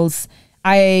females.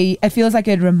 It feels like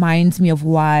it reminds me of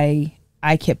why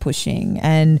I kept pushing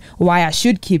and why I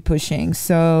should keep pushing.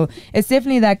 So it's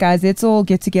definitely that, guys. Let's all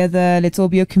get together. Let's all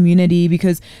be a community,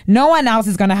 because no one else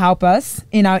is going to help us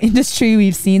in our industry.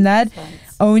 We've seen that.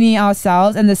 Only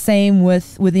ourselves, and the same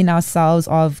within ourselves,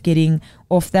 of getting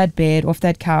off that bed, off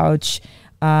that couch,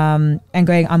 and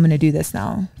going, I'm going to do this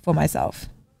now for myself.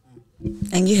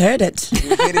 And you heard it. You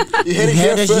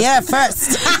heard it here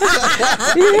first.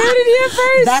 You heard it here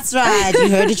first. That's right. You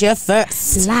heard it here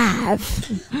first. Live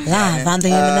on the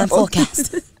Imminent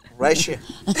forecast. Right here.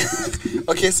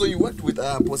 Okay, so you worked with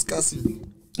Sportscene.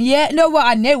 Yeah, no, well,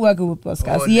 I networked with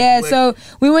Sportscene. Network. So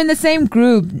we were in the same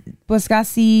group,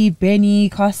 Sportscene, Benny,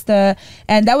 Costa,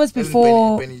 and that was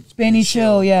before Benny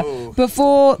Chill. Yeah, oh.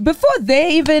 before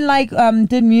they even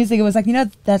did music. It was like,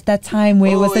 that time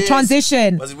where it was the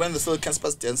transition. Was it when the still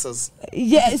Casper's dancers?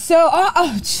 Yeah. So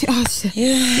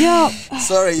yeah.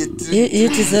 Sorry, you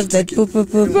deserve that.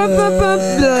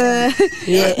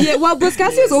 Yeah. Well,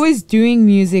 Sportscene was always doing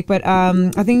music, but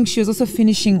I think she was also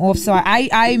finishing off. So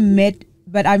I met.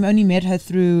 But I only met her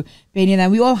through Benny,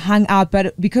 and we all hung out.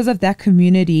 But because of that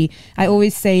community, I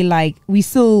always say, we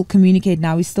still communicate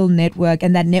now. We still network,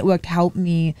 and that network helped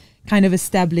me kind of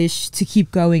establish to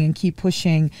keep going and keep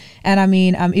pushing. And I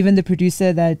mean, even the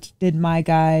producer that did My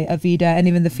Guy, Avida, and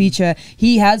even the feature,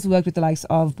 he has worked with the likes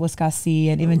of Boskasi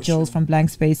and even Jules from Blank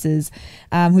Spaces,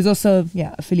 who's also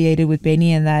affiliated with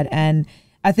Benny and that. And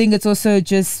I think it's also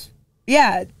just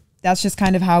that's just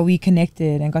kind of how we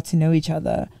connected and got to know each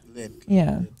other.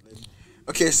 Yeah.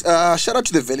 Okay, shout out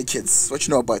to the Valley Kids. What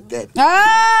you know about that?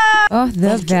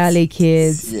 The Valley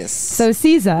Kids. Yes. So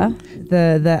Caesar,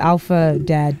 the alpha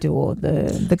dad, or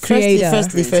the creator.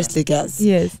 Firstly, guys.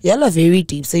 Yes. Y'all are very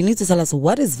deep, so you need to tell us,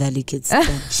 what is Valley Kids?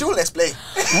 She will explain.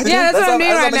 Yeah, that's what I'm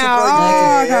doing right now.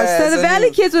 Oh gosh. So the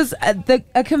Valley Kids was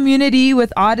a community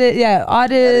with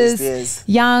artists,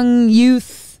 young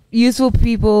youthful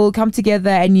people come together,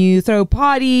 and you throw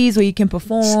parties where you can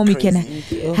perform, you can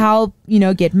help,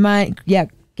 get money. Yeah,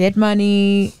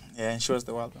 and she was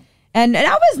the wild one. And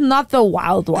I was not the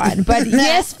wild one, but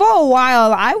yes, for a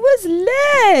while I was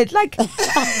lit. I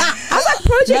was like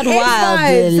Project X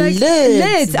vibes,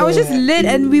 lit. I was just lit,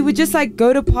 and we would just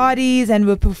go to parties and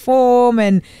we'd perform,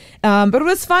 and but it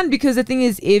was fun, because the thing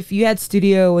is, if you had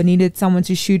studio or needed someone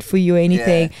to shoot for you or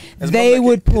anything, they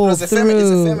would pull through. It's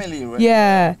a family, right?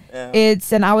 Yeah.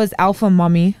 And I was alpha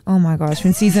mommy. Oh my gosh,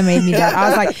 when Caesar made me that, I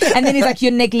was like, and then he's like,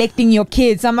 you're neglecting your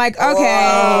kids. I'm like,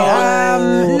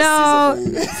 okay, no,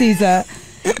 Caesar.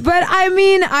 But I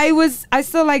mean, I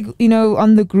still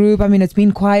on the group. I mean, it's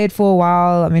been quiet for a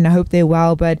while. I mean, I hope they're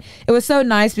well, but it was so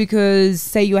nice, because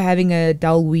say you were having a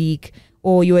dull week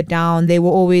or you were down, they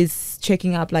were always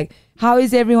checking up, how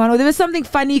is everyone? Or there was something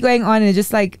funny going on, and it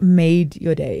just made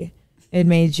your day. It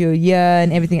made your year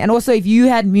and everything. And also, if you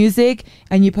had music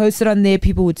and you posted on there,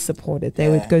 people would support it. They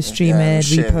would go stream it,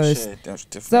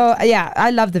 repost. So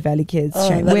I love the Valley Kids.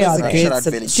 Where are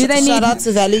they? Shout out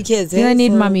to Valley Kids. Do they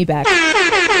need mummy back?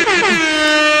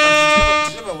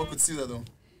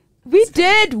 We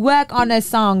did work on a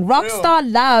song,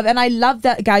 Rockstar Love, and I love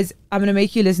that. Guys, I'm going to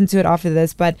make you listen to it after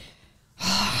this, but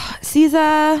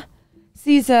Caesar,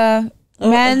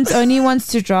 man's only wants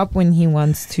to drop when he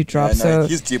wants to drop. So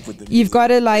he's deep with you've got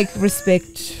to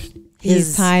respect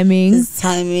his timing.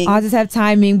 Artists have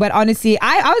timing, but honestly,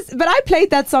 I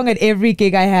played that song at every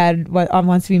gig I had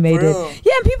once we made it.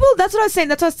 Yeah, and people, that's what I was saying.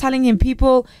 That's what I was telling him.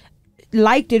 People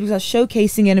liked it because I was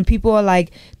showcasing it, and people are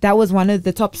like, that was one of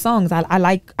the top songs. I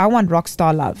want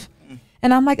Rockstar Love.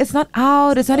 And I'm like, it's not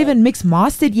out. It's not even mixed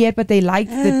mastered yet, but they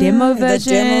liked the demo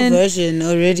version. The demo version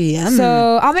already.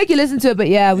 So I'll make you listen to it. But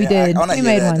we did. We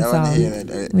made one song.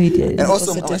 We did. And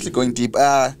also, I'm actually going deep.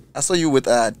 I saw you with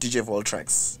DJ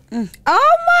Voltrex. Oh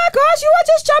my gosh, you were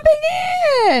just jumping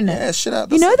in. Yeah, shit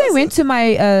out. They went to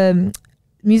my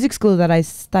music school that I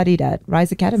studied at,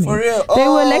 Rise Academy. For real? They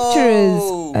were lecturers.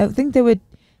 I think they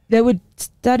were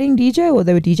studying DJ, or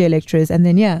they were DJ lecturers, and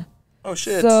then Oh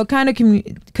shit! So kind of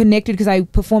connected, because I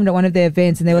performed at one of their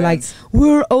events, and they were like,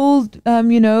 "We're old,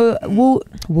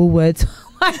 Woolworths."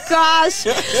 Oh my gosh,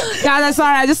 guys! I'm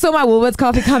sorry. I just saw my Woolworths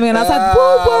coffee coming, and I was like,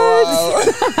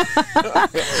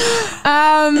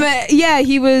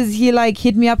 "Woolworths." He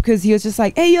hit me up, because he was just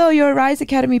like, "Hey yo, you're a Rise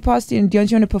Academy past student. Don't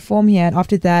you want to perform here?" And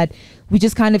after that, we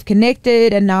just kind of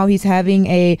connected, and now he's having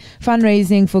a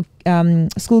fundraising for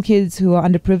school kids who are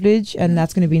underprivileged, and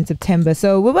that's going to be in September.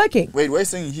 So we're working. Wait, why are you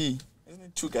saying he? Isn't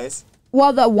it two guys?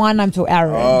 Well, the one I'm to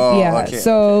Aaron. Oh, yeah. okay,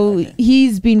 So okay.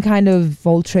 he's been kind of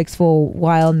Voltrex for a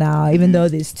while now, even though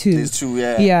there's two. There's two,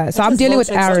 yeah. Yeah. So I'm dealing with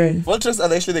Aaron. Voltrex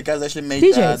are actually the guys that actually made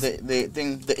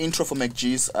the intro for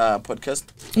McG's podcast.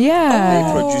 Yeah.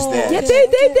 They produced that. Yeah,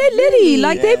 they're litty.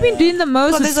 Like they've been doing the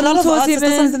most. There's a lot of artists.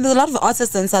 There's a lot of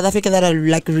artists in South Africa that are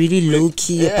like really low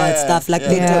key about stuff. Like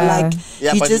they don't like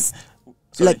you just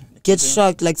like get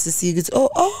shocked like to see you.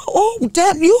 Oh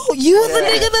damn, you the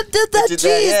nigga that did that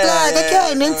cheese.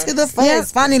 Okay, names to the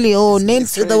face. Finally,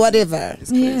 names to the whatever.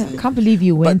 Yeah, I can't believe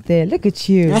you went there. Look at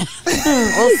you.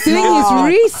 He's doing his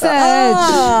research.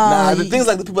 Nah, the things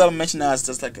like the people I mentioned now is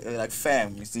just like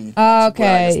fam, you see.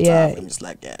 Okay, yeah. I'm just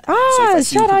like, yeah.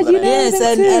 Shout out, you know. Yes,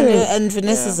 and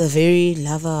Vanessa's a very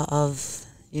lover of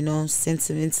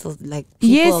sentimental like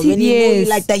people. Yes, he is.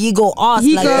 Like that you go ask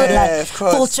like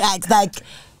full tracks like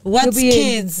what's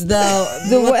kids the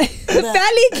valley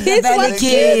kids. The valley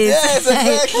kids. Yes,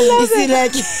 exactly. You see,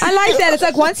 like I like that. It's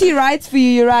like once he writes for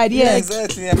you write. Yeah,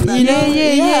 exactly. Yeah.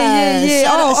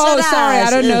 Shout Sorry, out. I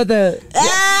don't know the.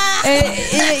 Yeah.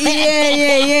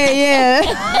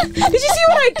 Did you see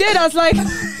what I did? I was like,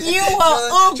 you are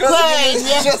awkward.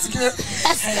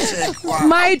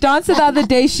 my dancer the other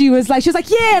day, she was like,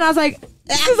 yeah, and I was like,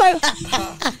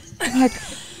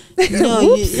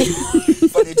 No,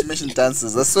 funny to mention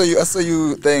dances. I saw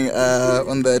you thing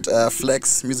on that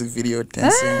Flex music video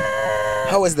dancing.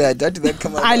 How was that? How did that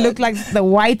come out? I look like the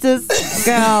whitest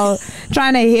girl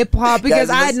trying to hip hop because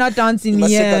I had not danced in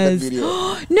years.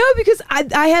 No, because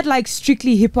I had like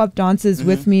strictly hip hop dancers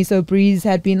with me. So Breeze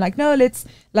had been like, no, let's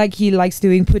like he likes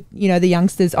doing put the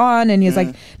youngsters on, and he was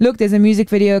like, look, there's a music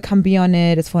video, come be on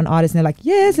it. It's for an artist, and they're like,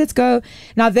 yes, let's go.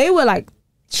 Now they were like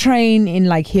train in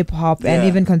like hip hop and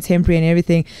even contemporary and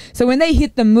everything. So when they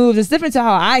hit the moves, it's different to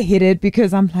how I hit it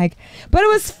because I'm like, but it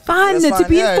was fun to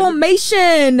be in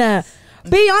formation.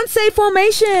 Beyonce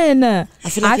formation. I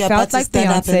feel like you're about to stand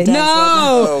up and dance.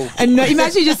 No. And no,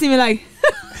 imagine you just see me like.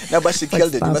 No, but she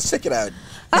killed it. You must check it out.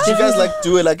 Did you guys like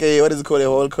do it like a what is it called, a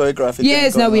whole choreography?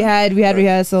 Yes, no, we had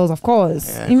rehearsals, of course.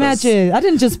 Yeah, imagine, I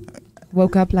didn't just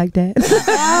woke up like that. No,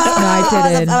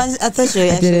 I didn't. I thought you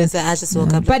actually said I just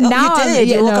woke up. But now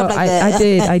you woke up like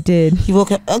that. I did. You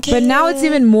woke up. Okay. But now it's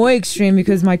even more extreme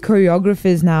because my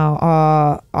choreographers now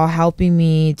are helping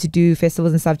me to do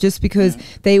festivals and stuff, just because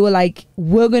they were like,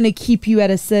 we're going to keep you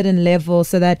at a certain level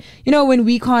so that, when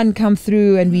we can't come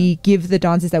through and we give the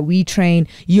dancers that we train,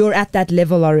 you're at that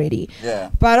level already. Yeah.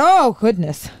 But oh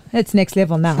goodness, it's next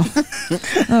level now.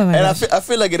 And I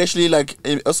feel like it actually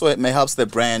it also may helps the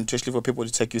brand, especially for people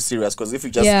to take you serious, because if you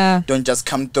just don't just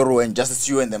come through and just it's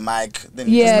you and the mic, then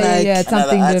it's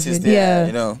something artist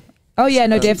different. there, Oh yeah,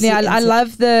 no, definitely. I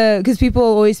love because people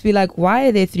always be like, why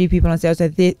are there 3 people on stage?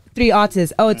 There 3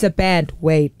 artists. Oh, it's a band.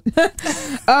 Wait.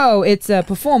 Oh, it's a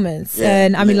performance.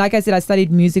 And I mean, like I said, I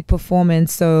studied music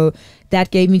performance, so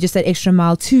that gave me just that extra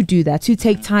mile to do that, to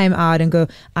take time out and go,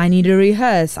 I need to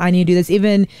rehearse, I need to do this.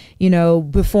 Even,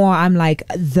 before I'm like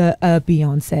the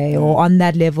Beyonce or on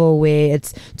that level where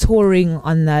it's touring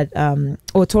on that,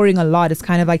 or touring a lot, it's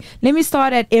kind of like, let me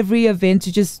start at every event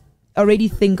to just already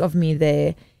think of me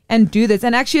there and do this.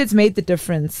 And actually it's made the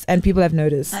difference and people have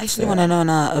noticed. I actually want to know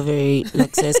now a very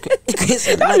serious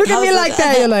question. Don't look at me like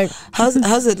that. You're like, how's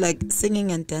it like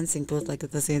singing and dancing both like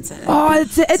at the same time? Oh,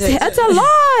 it's a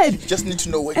lot. You just need to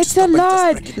know what it's a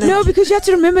lot. No, because you have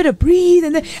to remember to breathe,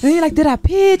 and then you're like, did I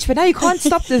pitch? But now you can't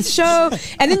stop the show,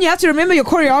 and then you have to remember your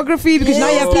choreography because now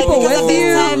you have people with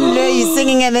you. You're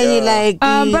singing and then you're like.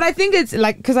 But I think it's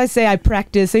like, because I say I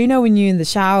practice. So when you're in the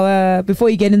shower, before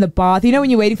you get in the bath, when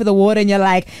you're waiting for the water and you're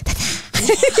like.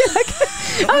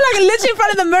 I'm like literally in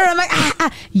front of the mirror. I'm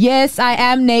like, yes, I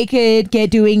am naked. Get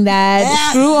doing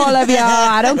that. Screw all of y'all.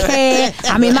 I don't care.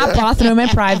 I'm in my bathroom in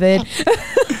private,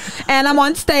 and I'm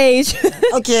on stage.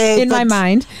 Okay, in my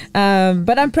mind.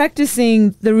 But I'm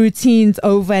practicing the routines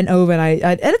over and over, and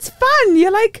and it's fun.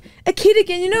 You're like a kid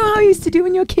again. You know how I used to do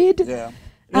when you're a kid. Yeah.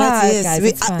 Guys,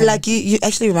 like you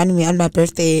actually reminded me on my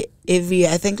birthday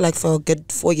I think like for a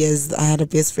good 4 years I had a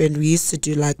best friend. We used to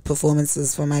do like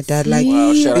performances for my dad, like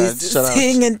wow, shout we out, used to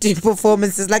sing and do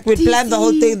performances, like we'd plan the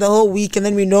whole thing the whole week, and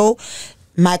then we know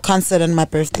my concert and my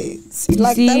birthday.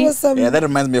 Like that was some. Yeah, that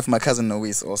reminds me of my cousin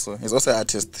Nois also. He's also an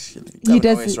artist. He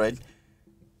does Nois, right?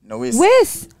 Nois.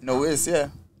 Nois, yeah.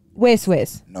 Wes.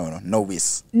 No,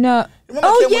 Nois. No.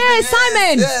 Oh yeah,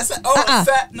 Simon. Yes. Oh,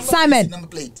 Simon. Number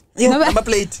plate. Number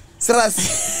plate.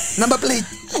 Saras. Number plate.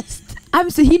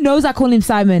 So he knows I call him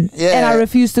Simon, and I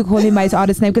refuse to call him by his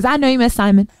artist name because I know him as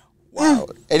Simon. Wow.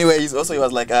 Anyway, he was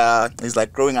like, he's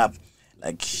like growing up.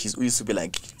 like he used to be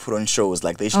like put on shows.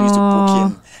 Like they used to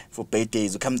book him for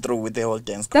birthdays to come through with the whole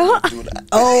dance. Oh,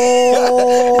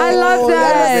 I love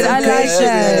that. I like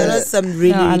that. That's some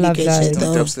really, really good shit.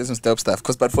 Some dope stuff.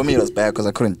 But for me, it was bad because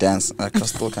I couldn't dance. I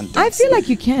still can't dance. I feel like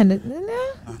you can.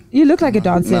 You look like a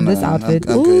dancer in this outfit.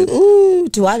 Ooh,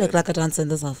 do I look like a dancer in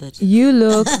this outfit? You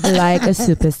look like a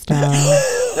superstar.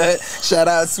 Shout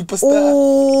out, superstar.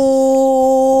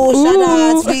 Oh, shout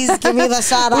out. Please give me the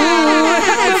shout out.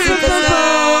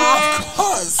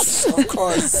 Of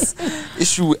course.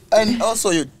 Issue. And also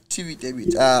your TV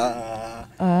debut.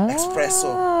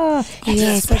 Espresso.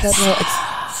 Yes, Espresso.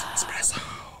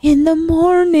 In the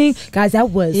morning. Guys, that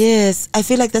was. Yes, I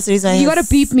feel like that's the reason You gotta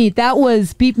beep me. That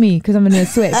was beep me because I'm gonna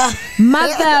sweat.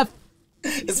 Mother.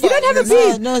 You don't have a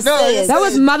beep. No, that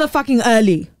was motherfucking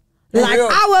early. Like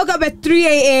I woke up at 3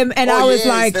 a.m. and I was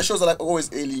like, the shows are like always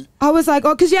early. I was like,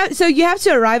 oh, because you have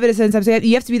to arrive at a certain time, so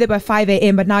you have to be there by 5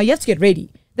 a.m. But now you have to get ready.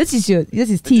 This is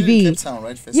TV. Cape Town,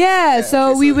 right?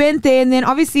 So we went there, and then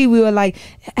obviously we were like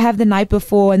have the night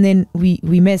before, and then we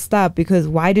messed up because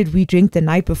why did we drink the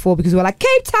night before? Because we were like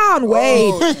Cape Town,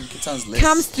 wait,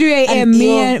 comes 3 a.m.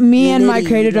 Me and my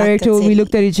creative director, we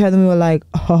looked at each other and we were like,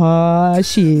 oh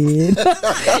shit.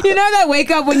 You know that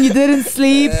wake up when you didn't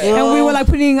sleep, and we were like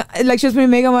she was putting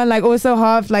makeup on, like also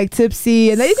half like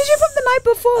tipsy, and like because you're from the night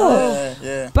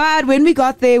before. But when we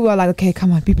got there, we were like, okay,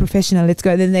 come on, be professional, let's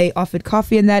go. And then they offered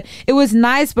coffee and that. It was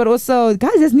nice, but also,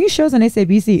 guys, there's new shows on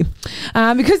SABC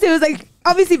because there was like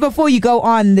obviously before you go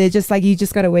on, they're just like you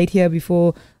just gotta wait here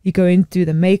before you go into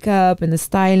the makeup and the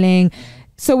styling.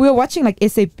 So we were watching like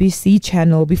SABC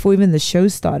channel before even the show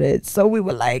started. So we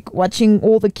were like watching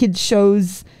all the kids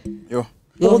shows,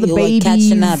 all the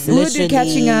babies. We were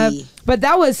catching up. But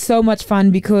that was so much fun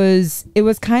because it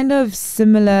was kind of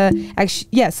similar,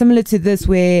 actually, similar to this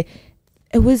where.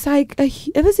 It was like a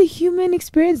human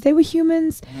experience. They were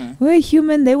humans. We were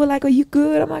human. They were like, "Are you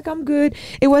good?" I'm like, "I'm good."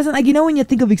 It wasn't like, you know, when you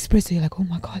think of espresso, you're like, "Oh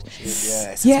my god."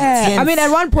 Yeah. I mean,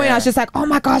 at one point I was just like, "Oh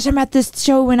my gosh, I'm at this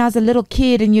show when I was a little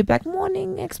kid," and you're like,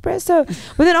 "Morning espresso."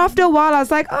 But then after a while, I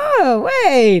was like, "Oh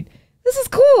wait, this is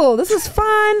cool. This is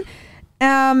fun."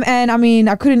 And I mean,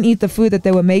 I couldn't eat the food that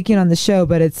they were making on the show,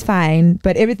 but it's fine.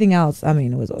 But everything else, I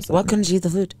mean, it was awesome. Why couldn't you eat the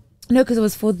food? No, because it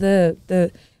was for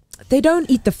the. They don't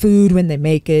eat the food when they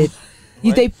make it.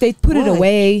 They put it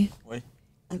away. Why?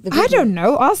 I don't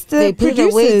know. Ask the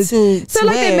producers. So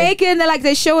like they make it and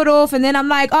they show it off, and then I'm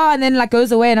like, oh, and then like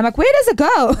goes away, and I'm like, where does it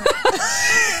go?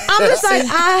 I'm just like,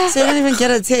 so you don't even get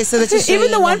a taste. So that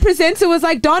even the one presenter was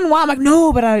like, Don, why? I'm like,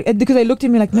 no, but because they looked at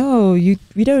me like, no, you're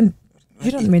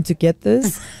not meant to get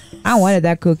this. I wanted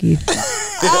that cookie.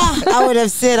 I would have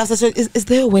said, is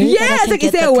there a way? Yeah, it's like,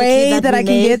 is there a way that I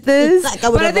can get this?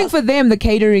 But I think for them, the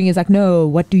catering is like, no,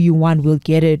 what do you want? We'll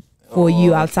get it for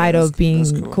you outside of being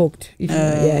cooked.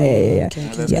 Yeah.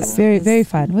 Very, very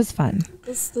fun. It was fun.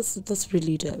 That's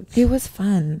really dope. It was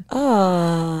fun.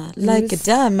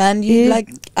 Damn, man. You like,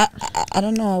 I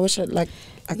don't know. I wish I'd like.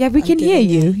 Yeah, we can hear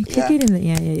you. Click it in the,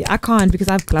 yeah. I can't because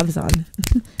I have gloves on.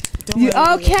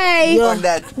 Okay. On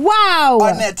that. Wow.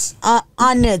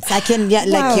 On it. I can. Yeah,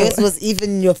 like yours was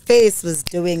even. Your face was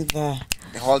doing the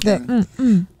whole thing.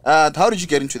 How did you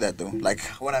get into that though? Like,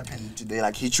 what happened? Did they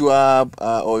like hit you up,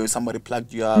 or somebody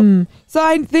plugged you up? So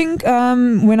I think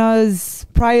when I was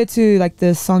prior to like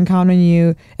the song "Count on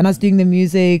You" and I was doing the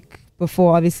music.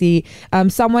 Before, obviously,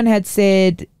 someone had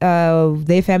said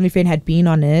their family friend had been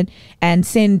on it and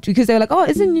sent, because they were like, oh,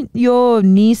 isn't your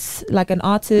niece like an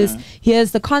artist? Here's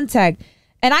the contact.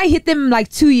 And I hit them like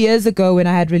 2 years ago when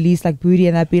I had released like Booty,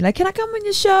 and I'd been like, can I come on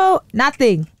your show?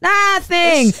 Nothing. Guys,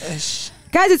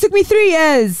 it took me 3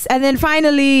 years, and then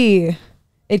finally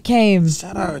it came to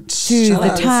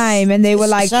the time, and they were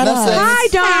like, hi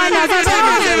Don. I was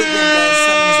like,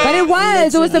 but it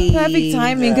was the perfect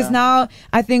timing, because now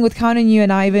I think with Count on You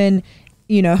and Ivan,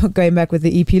 you know, going back with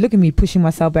the EP, look at me pushing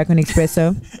myself back on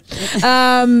Espresso.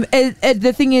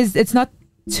 The thing is, it's not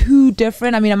too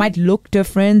different. I mean, I might look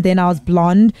different. Then I was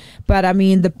blonde, but I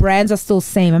mean, the brands are still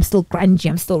same. I'm still grungy,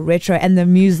 I'm still retro, and the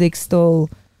music still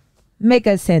make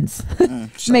a sense.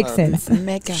 Make sense.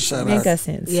 Make a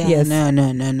sense. Yeah, yes. No.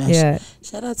 Yeah.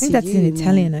 Shout out I think to that's you, an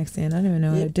Italian accent. I don't even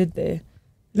know what I did there.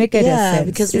 Make it a sense.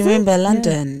 Because remember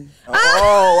London.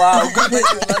 Oh wow.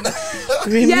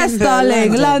 Yes,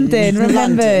 darling, London.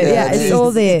 Remember. Yeah, it's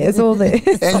all there. It's all there.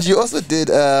 And you also did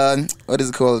what is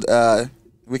it called?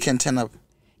 Weekend Turnup.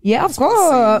 Yeah, of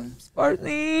course.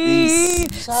 Sportscene.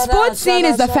 Sportscene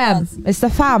is the fam. It's the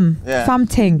fam. Fam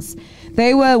things.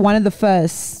 They were one of the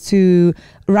first to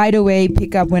right away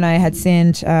pick up when I had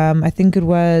sent, I think it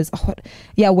was,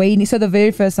 Waiting. So the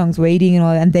very first song's Waiting and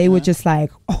all that, and they were just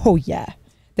like, oh yeah.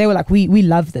 they were like, we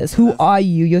love this. Who are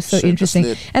you? You're so Shit, interesting.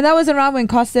 that's lit. And that was around when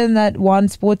Costa and that won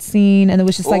Sportscene, and it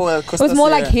was just like, it was Costa's, more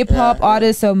like yeah, hip hop yeah.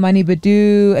 artists, so Money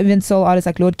Badu, and then soul artists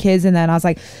like Lord Kiz, and then I was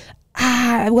like,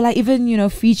 will I even,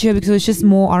 feature, because it was just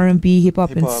more R&B, hip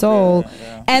hop and soul.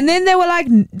 Yeah. And then they were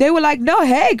like, no,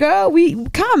 hey girl,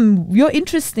 you're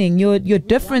interesting, you're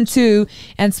different too.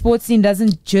 And Sportscene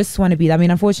doesn't just want to be that. I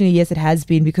mean, unfortunately, yes, it has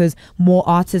been, because more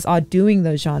artists are doing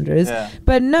those genres. Yeah.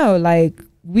 But no, like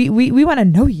we want to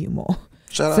know you more.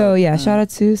 Shout out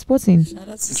to Sportscene. Shout out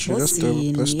to That's dope.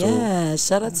 Sportscene. That's dope. Yeah,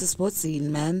 shout out to Sportscene,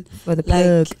 man. For the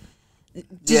plug.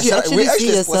 Did you actually see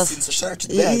yourself? So shout out to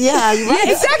that. Yeah, you're right.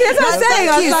 Yeah, exactly. That's what I'm saying.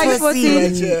 I was like,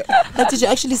 Sportscene. But did you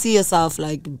actually see yourself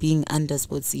like being under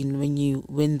Sportscene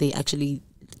when they actually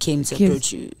came to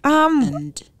approach you?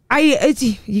 And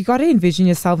You got to envision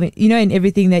yourself, in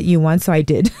everything that you want. So I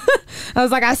did. I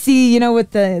was like, I see,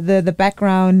 with the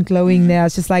background glowing there. I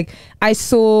was just like, I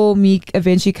saw Meek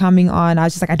eventually coming on. I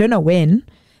was just like, I don't know when,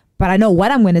 but I know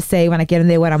what I'm going to say when I get in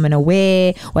there, what I'm going to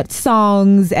wear, what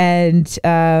songs, and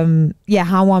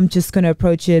how I'm just going to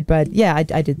approach it. But yeah, I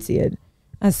did see it.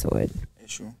 I saw it.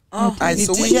 Sure. oh, did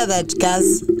you hear that,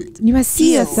 guys? You must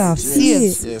see yourself. See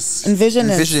it. Yes. Envision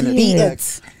it. Be Yeah.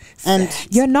 it. And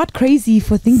You're not crazy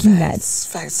for thinking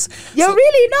Facts. You're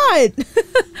really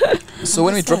not. So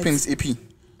when we dropping this EP,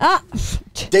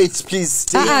 dates, please.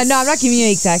 Dates. No, I'm not giving you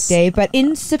an exact date, but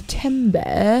in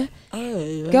September,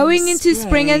 going into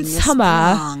spring and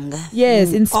summer. sprung.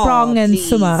 Yes, in sprung and please.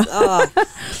 summer.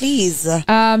 Please.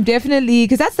 Definitely,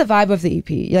 because that's the vibe of the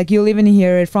EP. Like, you'll even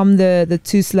hear it from the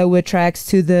two slower tracks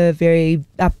to the very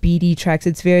upbeaty tracks.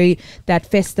 It's very that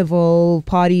festival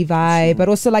party vibe, but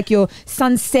also like your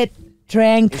sunset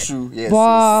drank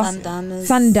bar, Sundowners.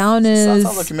 sundowners,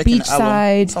 Sounds like you're making an album.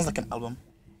 beachside. Sounds like an album.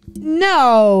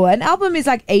 No, an album is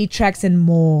like 8 tracks and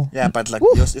more. Yeah, but like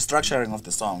your structuring of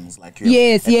the songs, like you have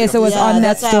Yes, a bit yes, of it was Yeah, on that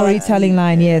that's how I- storytelling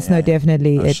line. Yes, no,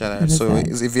 definitely. Oh, It- shout it out. is So that.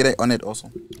 is Evire on it also?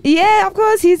 Yeah, of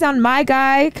course, he's on My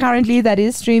Guy currently. That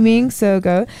is streaming, so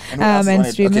go And who else is on and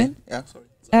it? stream Okay. it. Yeah, sorry.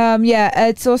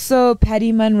 It's also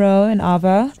Paddy Monroe and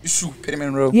Ava. Petty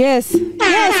Monroe. Yes, Paddy.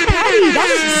 That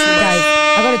was, guys,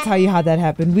 I gotta tell you how that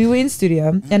happened. We were in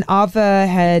studio and Ava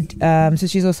had, so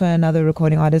she's also another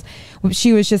recording artist.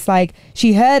 She was just like,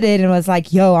 she heard it and was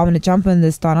like, yo, I'm gonna jump on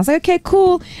this, Don. I was like, okay,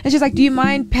 cool. And she's like, do you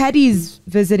mind? Paddy's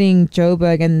visiting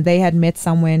Joburg and they had met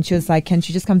somewhere, and she was like, can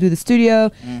she just come to the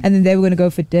studio? And then they were gonna go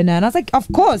for dinner. And I was like,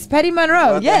 of course, Paddy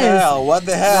Monroe. What yes. the hell? What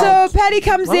the hell? So Paddy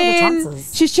comes What are the in,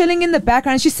 chances? she's chilling in the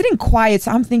background, she's sitting quiet.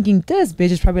 So I'm thinking, this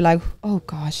bitch is probably like, oh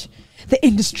gosh, the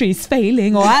industry is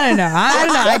failing, or I don't know.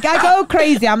 I go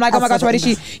crazy. I'm like, oh my gosh, what is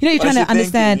she? You're What trying is to she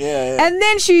understand. thinking? Yeah. And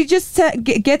then she just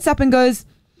gets up and goes,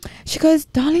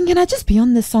 darling, can I just be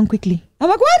on this song quickly? I'm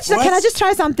like, what? She's like, can I just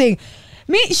try something?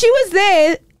 She was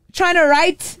there trying to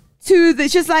write to the,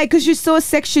 she's like, because she saw a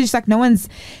section, she's like, no one's,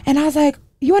 and I was like,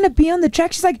 you want to be on the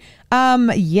track? She's like,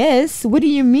 yes. What do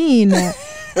you mean?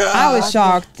 I was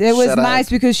shocked. It was Shut nice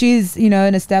up. because she's,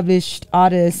 an established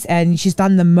artist and she's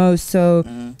done the most. So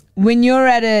when you're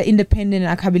at an independent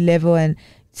Akabi level and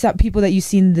some people that you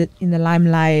see in the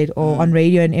limelight or on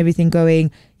radio and everything going,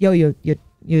 yo,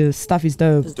 your stuff is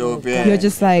dope. Dope, yeah. You're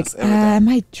just like, That's everything. am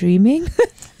I dreaming?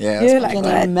 Yeah. You're that's like, Can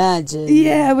what? you imagine?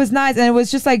 Yeah, it was nice, and it was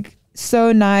just like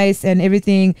so nice, and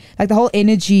everything, like the whole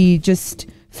energy just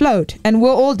flowed. And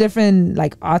we're all different,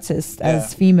 like artists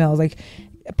as females. Like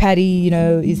Patty,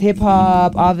 is hip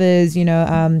hop. Others,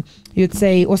 you'd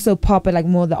say also pop, but like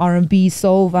more the R&B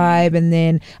soul vibe. And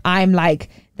then I'm like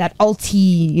that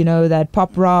alti, that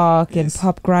pop rock and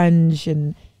pop grunge,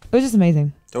 and it was just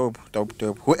amazing. Dope.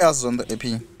 Who else is on the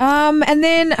EP? And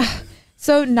then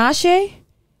so Nashe,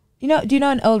 do you know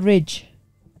an Earl Ridge?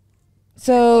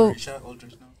 So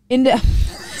in the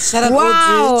Shout out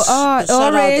wow, Aldridge.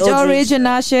 Shout out Aldridge and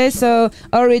Nashe. So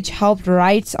Aldridge helped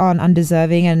write on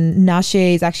Undeserving, and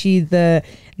Nashe is actually the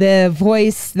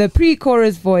voice, the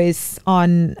pre-chorus voice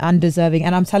on Undeserving.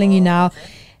 And I'm telling you now,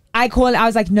 I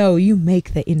was like, no, you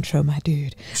make the intro, my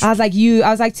dude. I was like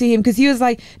to him, because he was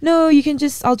like, no,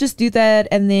 I'll just do that,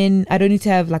 and then I don't need to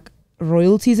have like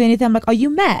royalties or anything. I'm like, are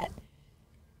you mad?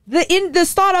 The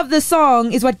start of the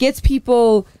song is what gets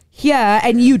people here,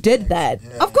 and you did that.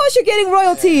 Of course you're getting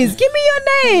royalties. Give me your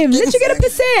name. Let you get a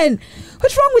percent.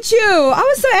 What's wrong with you? I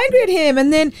was so angry at him.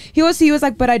 And then he was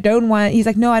like, but he's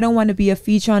like, no, I don't want to be a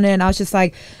feature on it. And I was just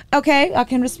like, okay, I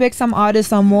can respect some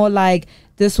artists are more like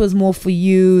this was more for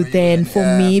you than for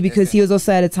me, because he was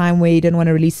also at a time where he didn't want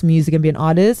to release music and be an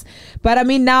artist. But I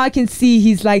mean, now I can see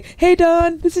he's like, hey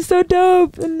Don, this is so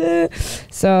dope. And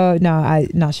so no,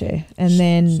 Nashe. And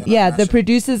then the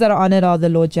producers that are on it are the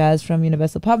Lord Jazz from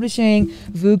Universal Publishing,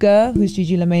 Vuga, who's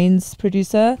Gigi Lamayne's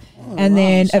producer, and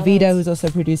then Avida, who's also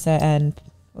a producer and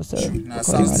also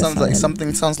sounds like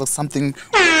something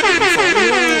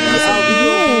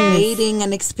waiting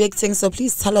and expecting. So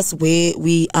please tell us where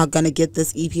we are gonna get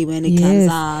this EP when it comes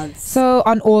out. So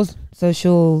on all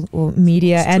social or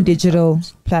media and digital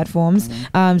platforms.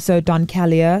 So Don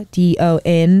Calya,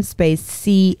 DON space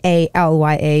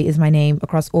CALYA is my name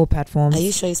across all platforms. Are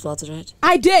you sure you spelled it right?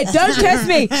 I did. Don't test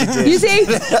me. You see,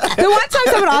 the one time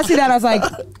someone asked me that, I was like,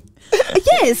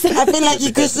 yes. I feel like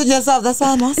you questioned yourself. That's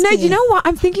why I'm asking. No, you know what?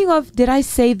 I'm thinking of, did I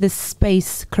say the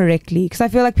space correctly? Because I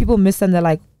feel like people miss and they're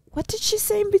like, what did she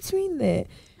say in between there?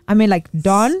 I mean, like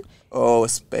Don. Oh,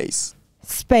 space.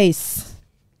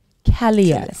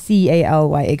 Calya,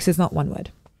 CALYA. It's not one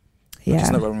word. Yeah.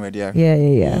 It's not one word,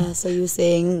 Yeah. So you were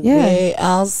saying where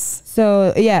else?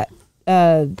 So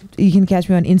you can catch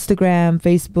me on Instagram,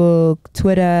 Facebook,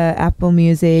 Twitter, Apple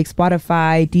Music,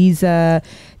 Spotify, Deezer,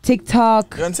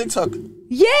 TikTok. You're on TikTok?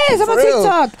 Yes, I'm on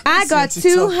TikTok. I got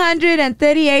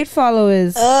 238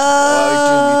 followers.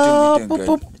 You're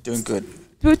doing good.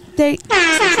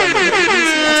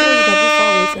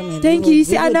 Thank you. You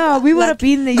see, I know we would have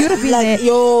been there. You would have been there. I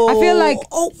feel like,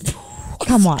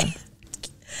 come on.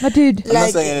 But dude, I'm not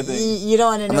saying anything. You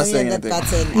don't want to know you're in that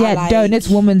button. Yeah, don't. It's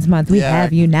Women's Month. We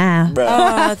have you now.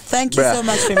 Thank you so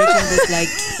much for making this.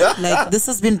 Like this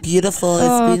has been beautiful.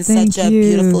 It's been such a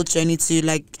beautiful journey to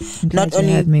not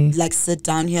only sit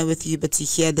down here with you, but to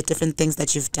hear the different things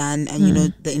that you've done and you know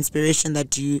the inspiration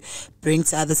that you bring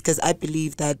to others. Because I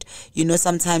believe that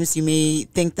sometimes you may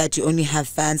think that you only have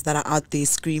fans that are out there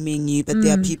screaming you, but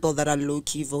there are people that are low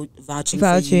key vouching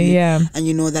for you, and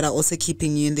that are also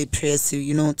keeping you in their prayers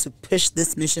to to push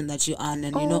this mission that you're on,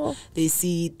 and they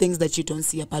see things that you don't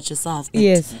see about yourself. But,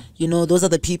 those are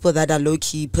the people that are low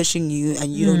key pushing you,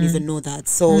 and you don't even know that.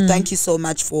 So thank you so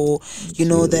much for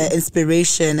the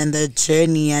inspiration and the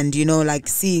journey, and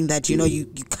seeing that you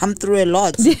come through a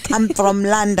lot. You come from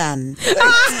London,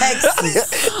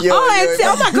 Texas.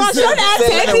 Oh my gosh! Don't add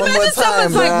Texas. Imagine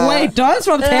someone's like, "Wait, Don's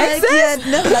from Texas?"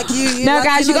 No,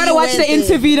 guys, you gotta watch the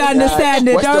interview to understand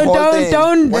it.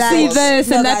 Don't see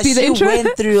this and that be the intro.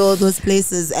 Went through all those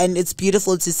places, and it's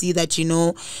beautiful to see that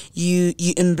you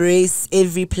embrace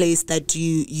every place that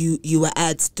you were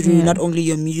at through not only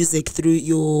your music, through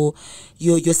your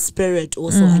spirit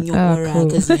also, and your aura,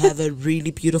 because you have a really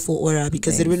beautiful aura.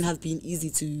 Because it wouldn't have been easy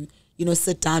to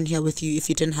sit down here with you if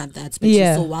you didn't have that. But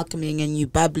you're so welcoming and you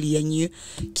bubbly and you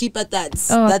keep at that.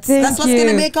 That's what's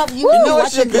gonna make up you.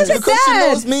 Because she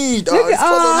knows me.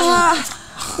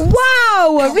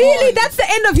 Wow, really? That's the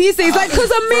end of his thing. It's like, because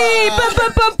of me.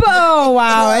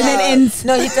 Wow. And then ends.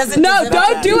 No, he doesn't. No,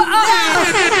 don't do it.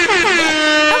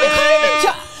 And we can't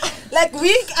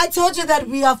even I told you that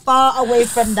we are far away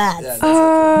from that.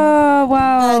 Oh,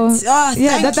 wow. But,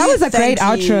 that was a great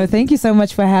outro. Thank you so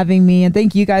much for having me, and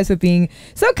thank you guys for being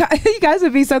so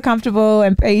comfortable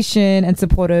and patient and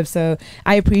supportive. So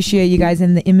I appreciate you guys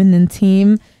in the Imminent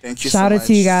team. Thank you. Shout out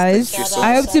to you guys.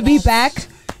 I hope to be back.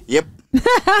 Yep.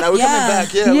 Now we're coming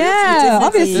back. Yeah,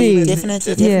 obviously.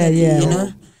 Definitely.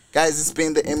 Yeah. Guys, it's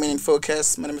been the Imminent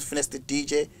Focus. My name is Finesse the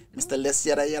DJ. Mr. Let's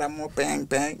Yara more bang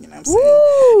bang. You know what I'm saying?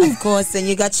 Woo! Of course, and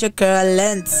you got your girl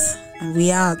Lindt. And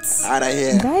we out. Out of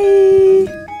here. Bye.